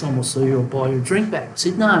 oh, next time I'll see you, I'll buy you a drink back. I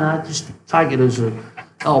said, no, just take it as an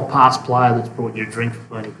old past player that's brought you a drink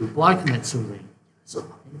for being a good bloke and that sort of thing. So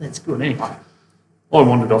yeah, that's good. Anyway, I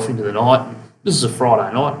wandered off into the night. And this is a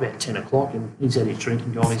Friday night, about 10 o'clock, and he's had his drink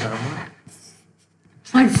and gone his own way.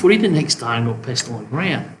 Played footy the next day and got pestle on the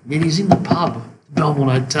ground. Yet he's in the pub, the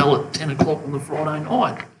Belmont Hotel at 10 o'clock on the Friday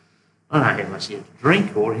night. I don't know how much he had to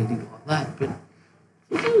drink or anything like that, but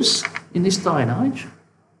it was in this day and age.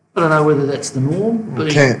 I don't know whether that's the norm,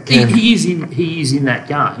 but he is in that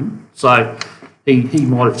game. So he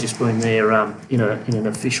might have just been there in an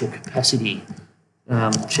official capacity,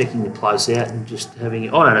 checking the place out and just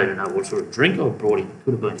having. I don't even know what sort of drink I brought him. It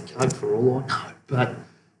could have been a Coke for all I know. But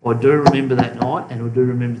I do remember that night, and I do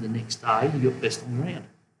remember the next day he got best on the ground.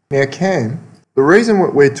 Now, Cam, the reason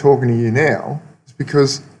we're talking to you now is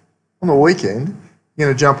because on the weekend you're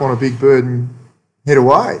going to jump on a big bird and head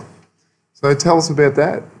away. So tell us about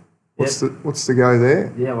that. What's the go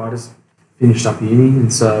there? Yeah, well, I just finished up uni,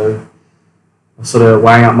 and so I was sort of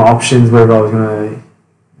weighing up my options, whether I was going to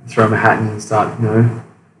throw my hat in and start,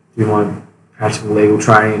 do my practical legal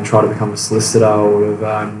training and try to become a solicitor,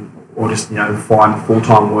 or just find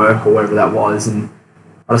full-time work or whatever that was. And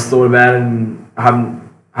I just thought about it, and I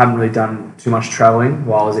haven't really done too much travelling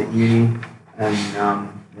while I was at uni, and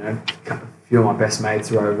a few of my best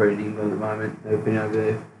mates are over in England at the moment. They've been over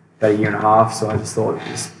there about a year and a half, so I just thought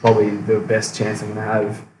it's probably the best chance I'm going to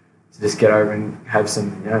have to just get over and have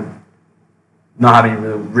some, not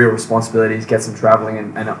having real responsibilities, get some travelling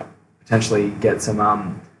and potentially get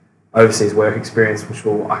some overseas work experience, which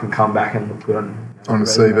I can come back and look good on the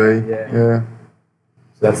CV. Yeah.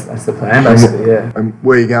 So that's the plan, basically. Yeah. And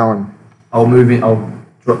where are you going? I'll move in.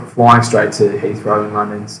 Flying straight to Heathrow in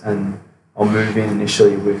London, and I'll move in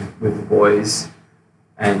initially with the boys.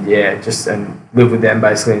 and live with them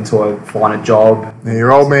basically until I find a job. Now,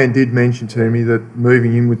 your old man did mention to me that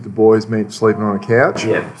moving in with the boys meant sleeping on a couch.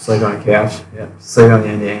 Yeah, sleep on a couch. Yeah, sleep on the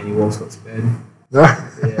end of Andy Walscott's bed. Yeah,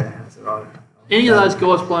 that's right. Any of those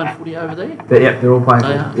guys playing footy over there? They're all playing.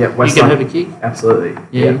 They are. Yeah, West You can London. have a kick. Absolutely.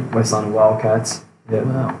 Yeah. West London Wildcats. Yeah.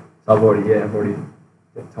 Wow. So I've already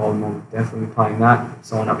told them I'm definitely playing that.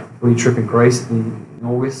 Signed up for a footy trip in Greece in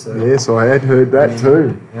August. So Yes, I had heard that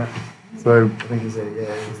too. Yeah. So, I think he's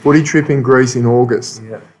footy trip in Greece in August.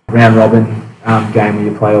 yeah. Round robin game where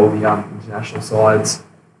you play all the international sides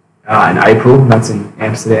in April. That's in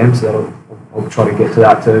Amsterdam, so I'll try to get to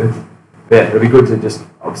that too. But yeah, it'll be good to just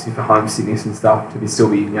obviously for homesickness and stuff to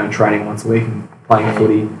still be training once a week and playing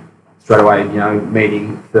footy straight away.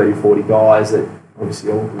 Meeting 30, 40 guys that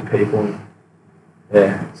obviously all good people. And,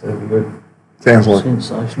 yeah, so it'll be good. Sounds like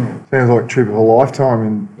trip of a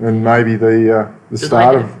lifetime, and maybe the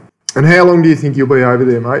start of. And how long do you think you'll be over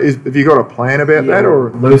there, mate? Have you got a plan about that, or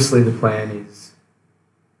loosely the plan is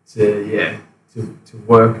to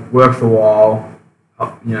work for a while.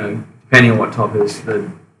 Depending on what type of the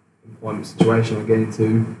employment situation I get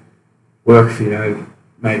into, work for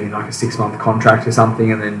maybe like a 6-month contract or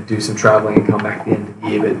something, and then do some travelling and come back at the end of the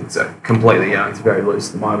year. But it's completely it's very loose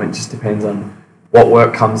at the moment. It just depends on what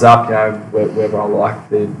work comes up. Whether I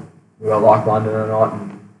like London or not. And,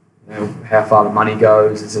 how far the money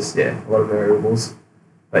goes. It's just, a lot of variables.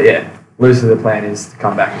 But loosely the plan is to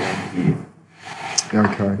come back at the end of the year.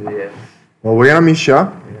 okay? But, yeah. Well, we're gonna miss you.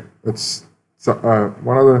 Yeah. It's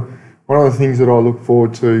one of the things that I look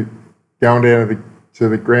forward to going down to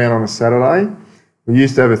the ground on a Saturday. We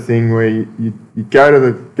used to have a thing where you go to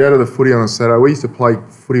the footy on a Saturday. We used to play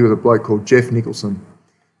footy with a bloke called Jeff Nicholson,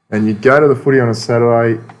 and you'd go to the footy on a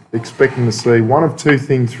Saturday expecting to see one of two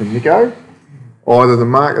things from Nico. Either the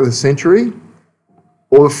mark of the century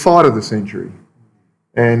or the fight of the century.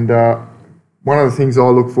 And one of the things I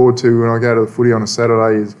look forward to when I go to the footy on a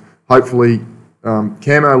Saturday is hopefully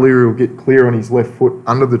Cam O'Leary will get clear on his left foot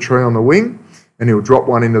under the tree on the wing, and he'll drop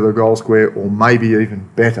one into the goal square, or maybe even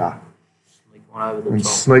better,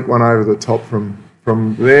 sneak one over the top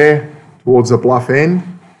from there towards the bluff end.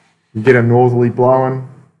 You get a northerly blowing,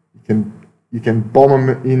 you can bomb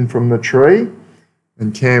them in from the tree,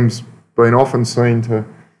 and Cam's been often seen to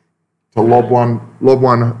lob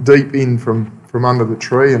one deep in from under the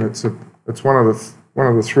tree, and it's one of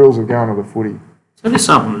the thrills of going to the footy. So there's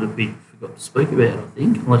something that we forgot to speak about, I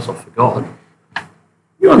think, unless I forgot.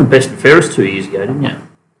 You won the best and fairest 2 years ago, didn't you?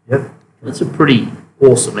 Yep. That's a pretty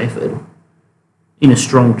awesome effort in a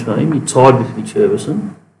strong team. You tied with Mitch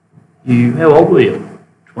Herberson. How old were you?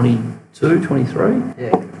 22, 23? Yeah,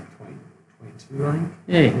 22, I think.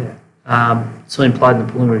 Yeah. Team played in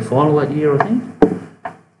the preliminary final that year, I think.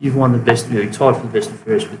 You've won the best. You tied for the best and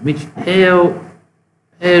fairest with Mitch. How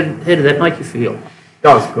did that make you feel?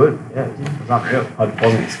 That was good. Yeah, it was unreal. I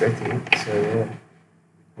wasn't expecting it. So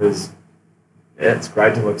it was. Yeah, it's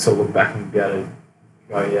great to sort of look back and be able to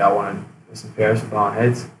go, I won best and fairest with Iron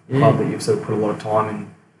Heads. Club that you've sort of put a lot of time in.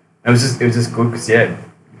 It was just good because you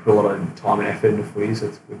put a lot of time and effort into footy, so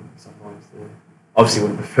it's good sometimes. Obviously,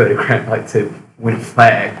 wouldn't prefer to win a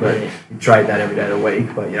flag, but you trade that every day of the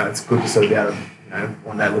week. But it's good to sort of be able to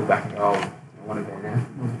one day look back and go, I want to go now.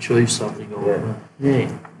 Achieve something.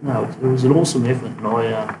 No, it was an awesome effort, and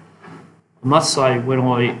I must say when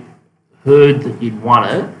I heard that you'd won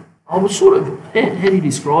it, I was sort of, how do you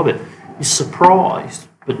describe it? You're surprised,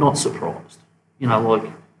 but not surprised. You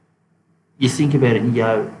think about it and you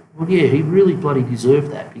go, well, yeah, he really bloody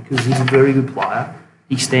deserved that because he's a very good player.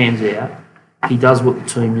 He stands out. He does what the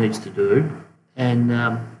team needs to do. And,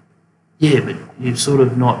 but you're sort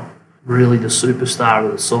of not really the superstar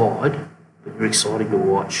of the side, but you're exciting to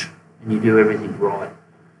watch and you do everything right.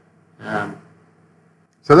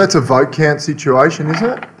 So that's a vote count situation, is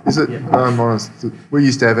it? Is it? We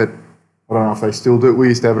used to have it. I don't know if they still do it. We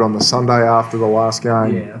used to have it on the Sunday after the last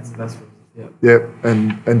game. Yeah, that's what. Yep,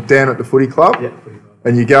 and down at the footy club. Yeah, footy club.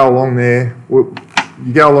 And you go along there. Do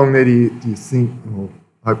you think? Well,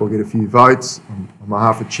 I hope I'll get a few votes. I'm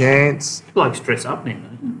half a chance. Blokes dress up now,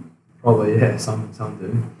 don't you? Probably, yeah. Some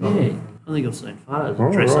do. Yeah. I think I've seen photos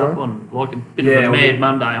Oh, dress right. up on like a bit of a mad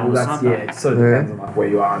Monday on a Sunday. Yeah, it sort of depends on where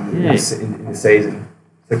you are in the season.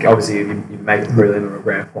 Like obviously, if you make a prelim or a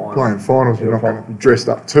grand final, Playing finals, you're not going to be dressed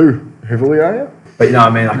up too heavily, are you? But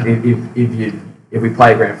if we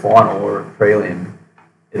play a grand final or a prelim,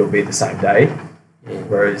 it'll be the same day. Yeah.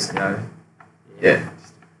 Whereas it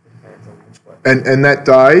just depends on which way. And that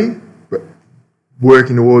day,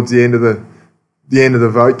 working towards the end of the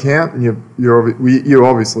vote count, and you're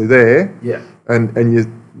obviously there. Yeah. And you,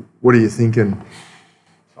 what are you thinking?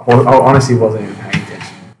 I honestly wasn't even paying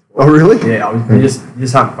attention Oh, really? Yeah, I was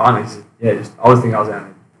just having fun. I always think I was out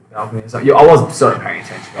in the balcony. So, I was sort of paying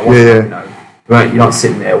attention. I wasn't, you're not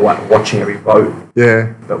sitting there watching every vote.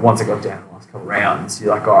 Yeah. But once I got down the last couple of rounds,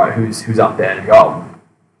 you're like, all right, who's up there? And you go, oh,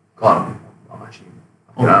 God, I'm actually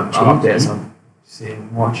I'm up there, so I'm sitting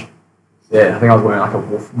and watch. Yeah, I think I was wearing like a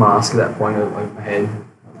wolf mask at that point over my head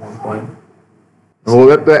at one point. Well,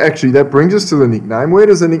 that brings us to the nickname. Where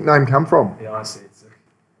does the nickname come from? Yeah, honestly,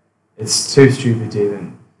 it's too stupid to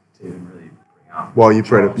even really bring up. Well, you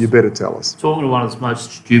better tell us. Talking to one of the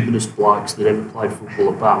most stupidest blokes that ever played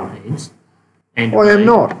football at Barwon and I am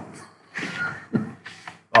not.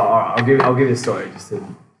 All right, I'll give you a story just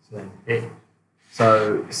to Yeah.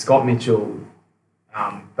 So Scott Mitchell,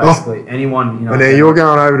 basically anyone And now you're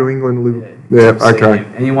going over to England. Okay.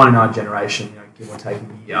 Anyone in our generation, give or take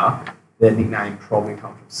a year, their nickname probably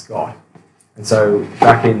come from Scott. And so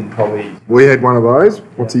back in probably We had one of those.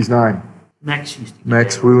 What's his name? Max used to give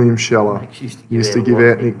Max out- William Scheller. Max used to Used to out give a lot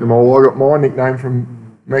out of nickname. Well, I got my nickname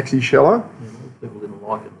from Maxie Scheller. People didn't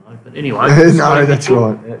like it though. But anyway. No, that's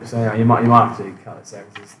right. yeah, so you might have to cut this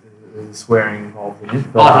out because there's swearing involved in it.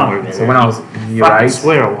 Oh, don't worry about so it. when I was in year Fucking 8,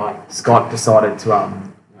 swear away. Scott decided to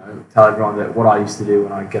tell everyone that what I used to do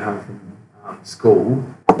when I get home from school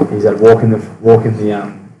is I'd walk in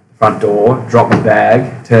the front door, drop my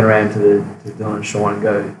bag, turn around to Dylan and Sean and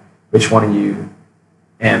go, which one of you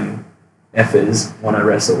MFers want to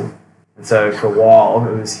wrestle? And so for a while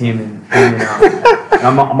it was him and and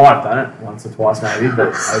I might have done it once or twice maybe,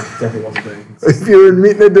 but I definitely wasn't doing it. If you're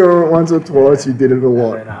admitting to doing it once or twice, you did it a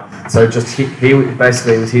lot. And then, so just he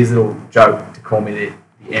basically it was his little joke to call me the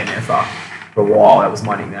MFer for a while. That was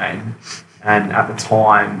my nickname. And at the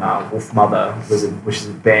time, Wolf Mother which is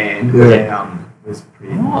a band, was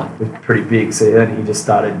pretty big. So then he just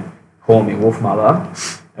started calling me Wolf Mother.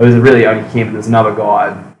 It was really only him. There's another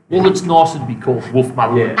guy. Well, it's nicer to be called Wolf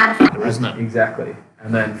Mother than isn't it? Exactly.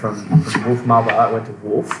 And then from Wolf Mother, I went to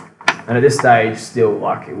Wolf. And at this stage, still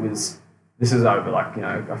this is over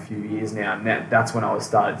a few years now. And that's when I was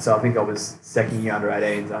started. So I think I was second year under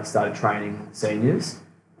 18s. I started training seniors.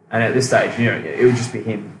 And at this stage, it would just be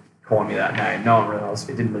him calling me that name. No one realised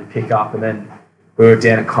it didn't really pick up. And then we were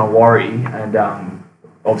down at Conwaree, and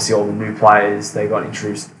obviously all the new players, they got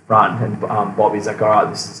introduced to the front. And Bobby's like, all right,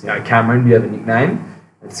 this is Cameron. Do you have a nickname?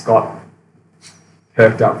 And Scott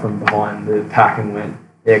perked up from behind the pack and went,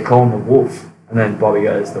 yeah, call him the Wolf. And then Bobby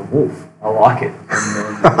goes, the Wolf. I like it. And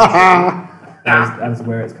then that's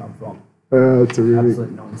where it's come from. Terrific.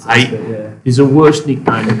 Absolute nonsense. Hey, But yeah. there's a worse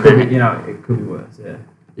nickname It than could be, that. it could be worse, yeah.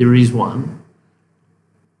 There is one.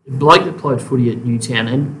 A bloke that played footy at Newtown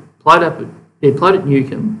and played at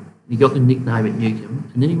Newcombe. He got the nickname at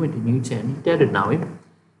Newcombe, and then he went to Newtown. His dad would know him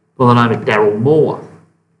by the name of Daryl Moore.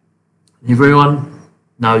 And everyone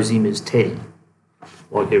knows him as Teddy,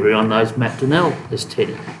 like everyone knows Matt Donnell as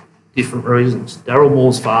Teddy. Different reasons. Daryl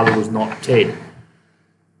Moore's father was not Ted.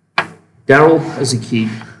 Daryl, as a kid,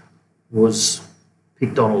 was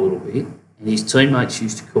picked on a little bit, and his teammates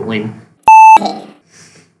used to call him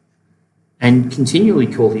and continually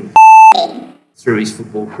called him through his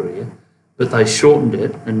football career, but they shortened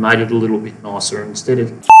it and made it a little bit nicer. Instead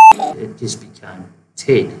of it just became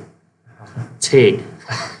Ted. Ted.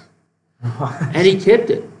 And he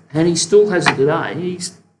kept it, and he still has it today.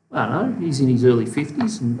 He's in his early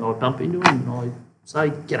 50s, and I bump into him and I say,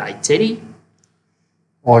 "G'day, Teddy."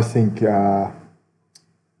 I think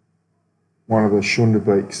one of the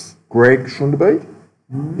Shunderbeeks, Greg Shunderbeek,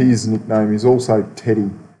 his nickname is also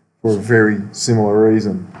Teddy for a very similar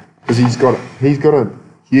reason, because he's got a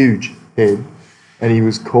huge head, and he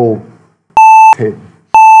was called Ted.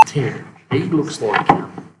 Ted. He looks like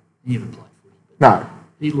he haven't played footy, but No,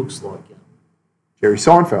 he looks like Jerry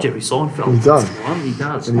Seinfeld. Jerry Seinfeld. He does. That's the one, he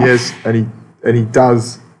does. And he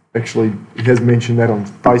does actually. He has mentioned that on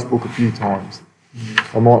Facebook a few times.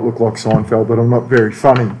 I might look like Seinfeld, but I'm not very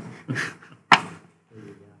funny.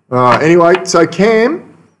 Anyway, so Cam.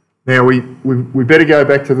 Now we better go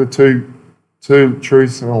back to the two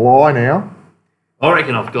truths and a lie now. I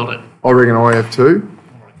reckon I've got it. I reckon I have two.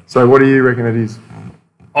 So what do you reckon it is?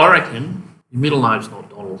 I reckon your middle name's not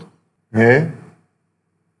Donald. Yeah.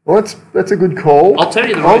 Well, that's a good call. I'll tell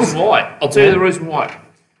you the reason why.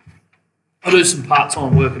 I do some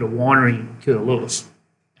part-time work at a winery in Curlewis,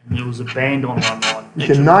 and there was a band on one night. You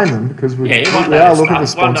can name them because we one are day looking for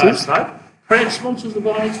sponsors. Proud sponsors of the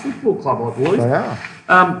Barney's Football Club, I believe. They are.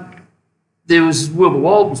 There was Wilbur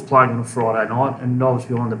Wild was playing on a Friday night, and I was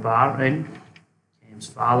behind the bar, and Cam's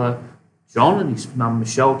father, John, and his mum,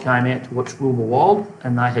 Michelle, came out to watch Wilbur Wild,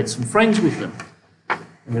 and they had some friends with them.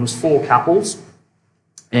 And there was 4 couples,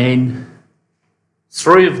 and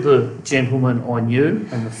 3 of the gentlemen I knew,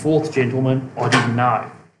 and the 4th gentleman I didn't know.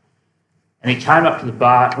 And he came up to the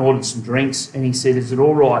bar and ordered some drinks, and he said, "Is it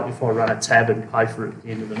all right if I run a tab and pay for it at the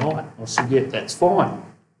end of the night?" I said, "Yep, that's fine."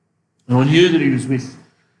 And I knew that he was with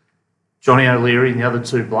Johnny O'Leary and the other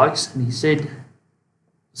 2 blokes, and he said,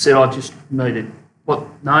 "I just needed, what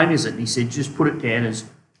name is it?" And he said, "Just put it down as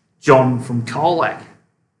John from Colac."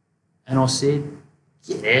 And I said,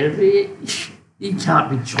 "Get out of here. You can't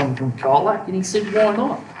be John from Colac." And he said, "Why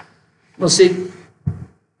not?" And I said,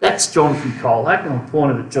 "That's John from Colac," and I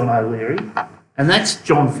pointed at John O'Leary. "And that's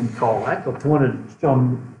John from Colac." I pointed at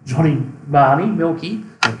Johnny Marnie, Milky.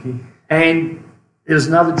 And there was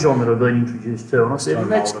another John that I'd been introduced to. And I said, John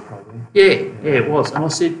Mulder, probably. Yeah, it was. And I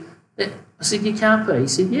said, "You can't be." He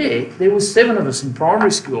said, "Yeah, there was 7 of us in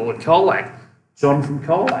primary school at Colac, John from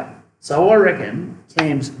Colac." So I reckon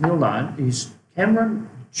Cam's middle name is Cameron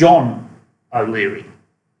John O'Leary.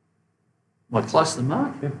 Am I close to the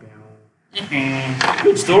mark?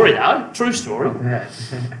 Good story though, true story. Yeah.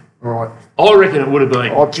 All right. I reckon it would have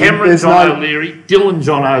been Cameron there's John no- O'Leary, Dylan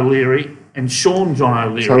John O'Leary, and Sean John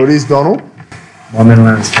O'Leary. So it is Donald My middle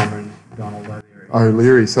name is Cameron Donald O'Leary.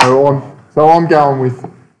 O'Leary. So I'm going with,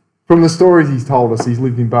 from the stories he's told us, he's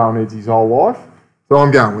lived in Barnheads his whole life. So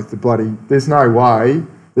I'm going with the bloody. There's no way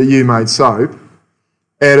that you made soap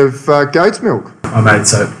out of goat's milk. I made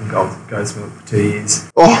soap from goat's milk for 2 years.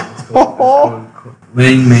 Oh,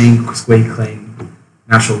 Lean, mean, squeak clean,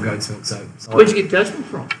 natural goat's milk soap. Where'd you get goat's milk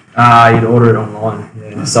from? You'd order it online.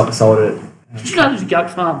 Yeah, sold it. Did you know there's a goat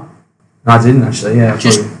farm No, I didn't actually. Yeah,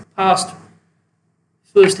 just probably. past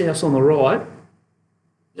first house on the right?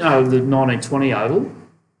 You know, the 1920 oval,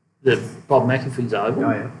 the Bob McAfee's oval, Oh,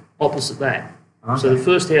 yeah. opposite that. Okay. So the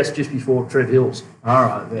first house just before Trev Hills. All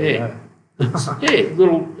right, there you Yeah. go. Yeah,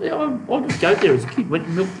 little. Yeah, I got a goat there as a kid. Went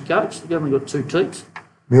and milked the goats. They've only got 2 teats.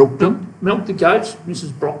 milk them. Milked the goats,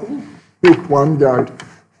 Mrs. Broccoli. Milk one goat.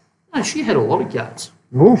 No, she had a lot of goats.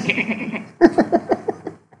 Ooh.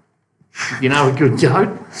 You know a good goat?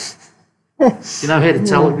 You know how to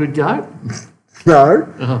tell a good goat? No.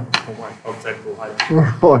 Oh, wait, I'll take it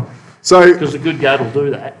later. Right. So Because a good goat will do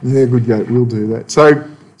that. yeah, good goat will do that.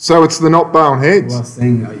 So it's the not Barnheads. Last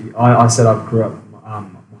thing, I said I grew up my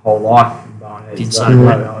whole life in Barnheads. Did So say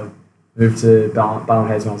that. I moved to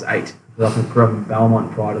Barnheads when I was 8. I grew up in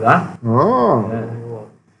Belmont prior to that. Oh, Yeah.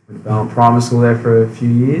 Went to Belmont Primary School there for a few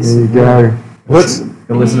years. there you go. Let's.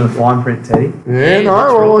 Go listen to the fine print, Teddy. Yeah, Yeah,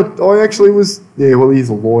 no, that's I actually was. Yeah, well, he's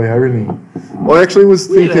a lawyer, isn't he? I actually was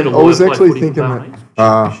We had thinking. a I was lawyer play actually footy thinking for that.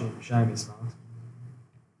 Barney's. Seamus Marks.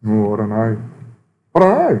 Oh, I don't know.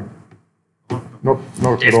 Not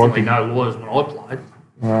what I Definitely think. no lawyers when I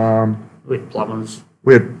played. We had plumbers.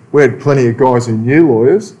 We had plenty of guys who knew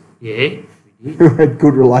lawyers, Yeah, we did. who had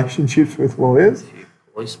good relationships with lawyers. A few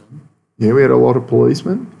policemen. Yeah, we had a lot of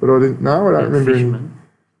policemen, but I didn't know. I don't remember any. Fishermen.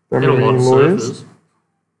 Don't Had a remember lot any of lawyers. surfers.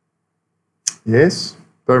 Yes,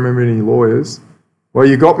 don't remember any lawyers. Well,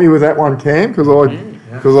 you got me with that one, Cam, because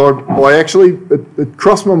Yeah. I actually it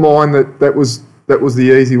crossed my mind that was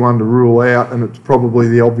the easy one to rule out, and it's probably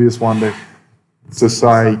the obvious one to say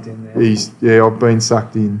Sucked in there. I've been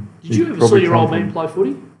sucked in. Did you He's ever see probably your come old from- man play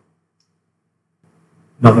footy?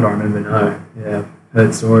 Not that I remember, no. Yeah,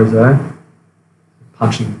 heard stories though.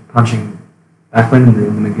 Punching Backlund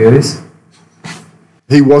in the Magoos.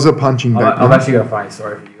 He was a punching back. I've actually got a funny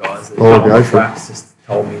story for you guys. That Oh, John go for it. Wax just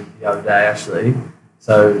told me the other day, actually.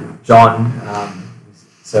 So John,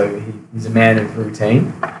 he's a man of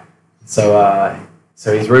routine. So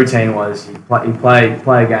his routine was he'd play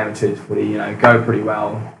a game or two of footy, you know, go pretty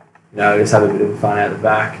well, you know, just have a bit of fun out the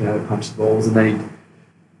back, you know, punch the balls, and then he'd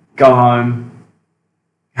go home,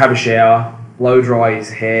 have a shower, blow dry his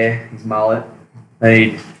hair, his mullet,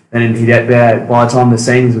 then he'd by the time the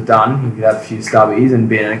scenes were done, he could have a few stubbies and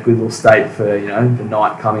be in a good little state for, you know, the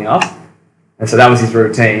night coming up. And so that was his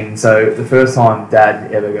routine. So the first time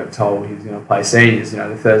Dad ever got told he was going to play seniors, you know,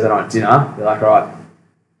 the Thursday night dinner, they're like, all right,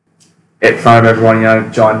 in front of everyone, you know,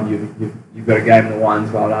 John, you've got a game in the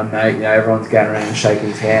ones, well done, mate. You know, everyone's going around and shaking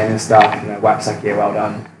his hand and stuff. You know, Wap's like, yeah, well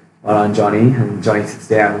done, Johnny. And Johnny sits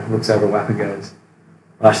down, looks over at Wap and goes,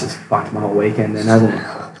 well, that's just fucked my whole weekend then, hasn't it?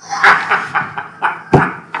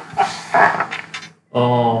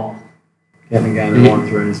 Oh, Getting the game in one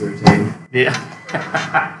through in his routine. yeah.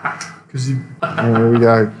 There we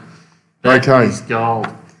go. That Okay. is gold.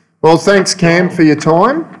 Well, thanks, Cam, for your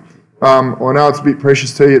time. I know it's a bit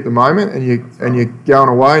precious to you at the moment, and you're going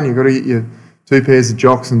away, and you've got to get your 2 pairs of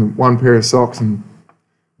jocks and 1 pair of socks and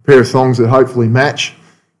a pair of thongs that hopefully match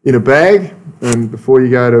in a bag. And before you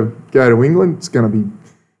go to England, it's going to be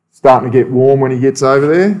starting to get warm when he gets over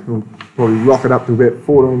there. We'll probably rock it up to about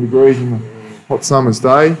 14 degrees in the hot summer's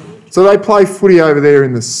day. So they play footy over there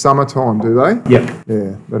in the summertime, do they? Yep.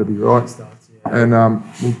 Yeah, that'd be right. Starts, yeah. And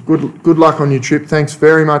well, good luck on your trip. Thanks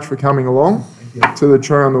very much for coming along to the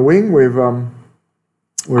Tree on the Wing. We're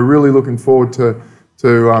really looking forward to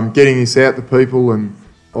getting this out to people, and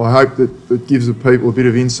I hope that gives the people a bit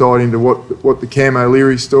of insight into what the Cam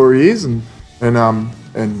O'Leary story is, and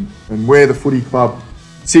where the footy club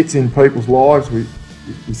sits in people's lives. We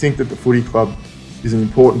think that the footy club is an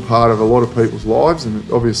important part of a lot of people's lives, and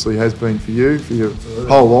it obviously has been for you for your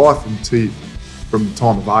whole life from the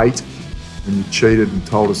time of 8, when you cheated and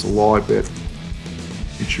told us a lie about.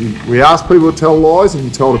 We asked people to tell lies, and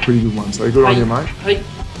you told a pretty good one. So good on you, mate. Hey,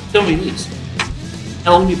 tell me this.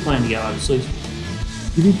 How long do you plan to go overseas?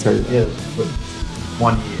 He did tell you that. Yeah, but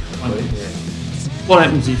 1 year. 1 year. Yeah. What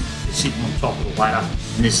happens if you're sitting on top of the ladder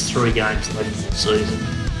and there's 3 games left in the season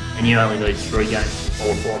and you only need 3 games to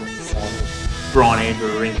qualify for the final? Brian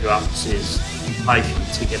Andrew rings you up and says, pay for your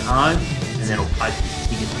ticket home and then I'll pay for your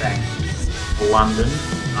ticket back to London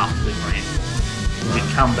after the grand final. Would you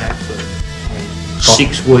come back for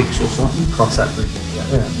 6 weeks or something? Cross that bridge.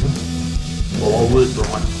 Yeah. Well, I would,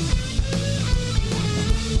 Brian.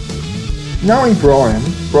 Knowing Brian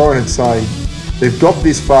would say, they've got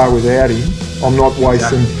this far without him. I'm not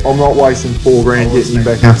wasting $4 grand getting him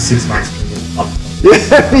back. Now 6 months.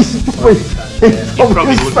 Yeah, he's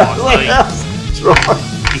probably look like me. That's right.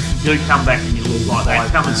 If you do come back and you look like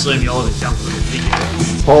that, come and see me. I'll have a jump for the video.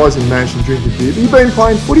 Pies and mash and drinking beer. You've been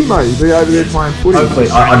playing footy, mate. You've been over there playing footy. Hopefully,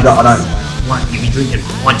 I don't. Won't you be drinking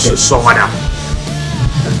pints of cider?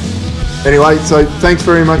 Anyway, so thanks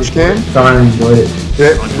very much, Cam. Thoroughly enjoyed it.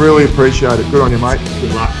 Yeah, really appreciate it. Good on you, mate.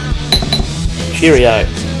 Good luck. Cheerio.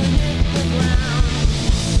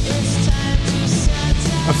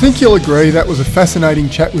 I think you'll agree that was a fascinating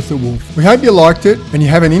chat with the Wolf. We hope you liked it and you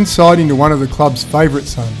have an insight into one of the club's favourite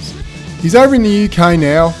sons. He's over in the UK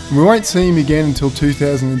now and we won't see him again until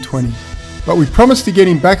 2020. But we promised to get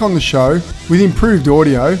him back on the show with improved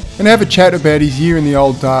audio and have a chat about his year in the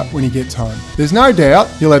old dart when he gets home. There's no doubt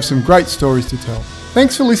he'll have some great stories to tell.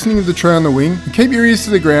 Thanks for listening to The Tree on the Wing and keep your ears to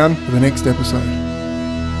the ground for the next episode.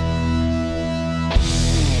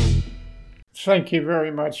 Thank you very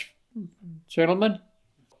much, gentlemen.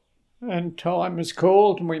 And time is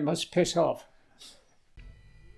called and we must piss off.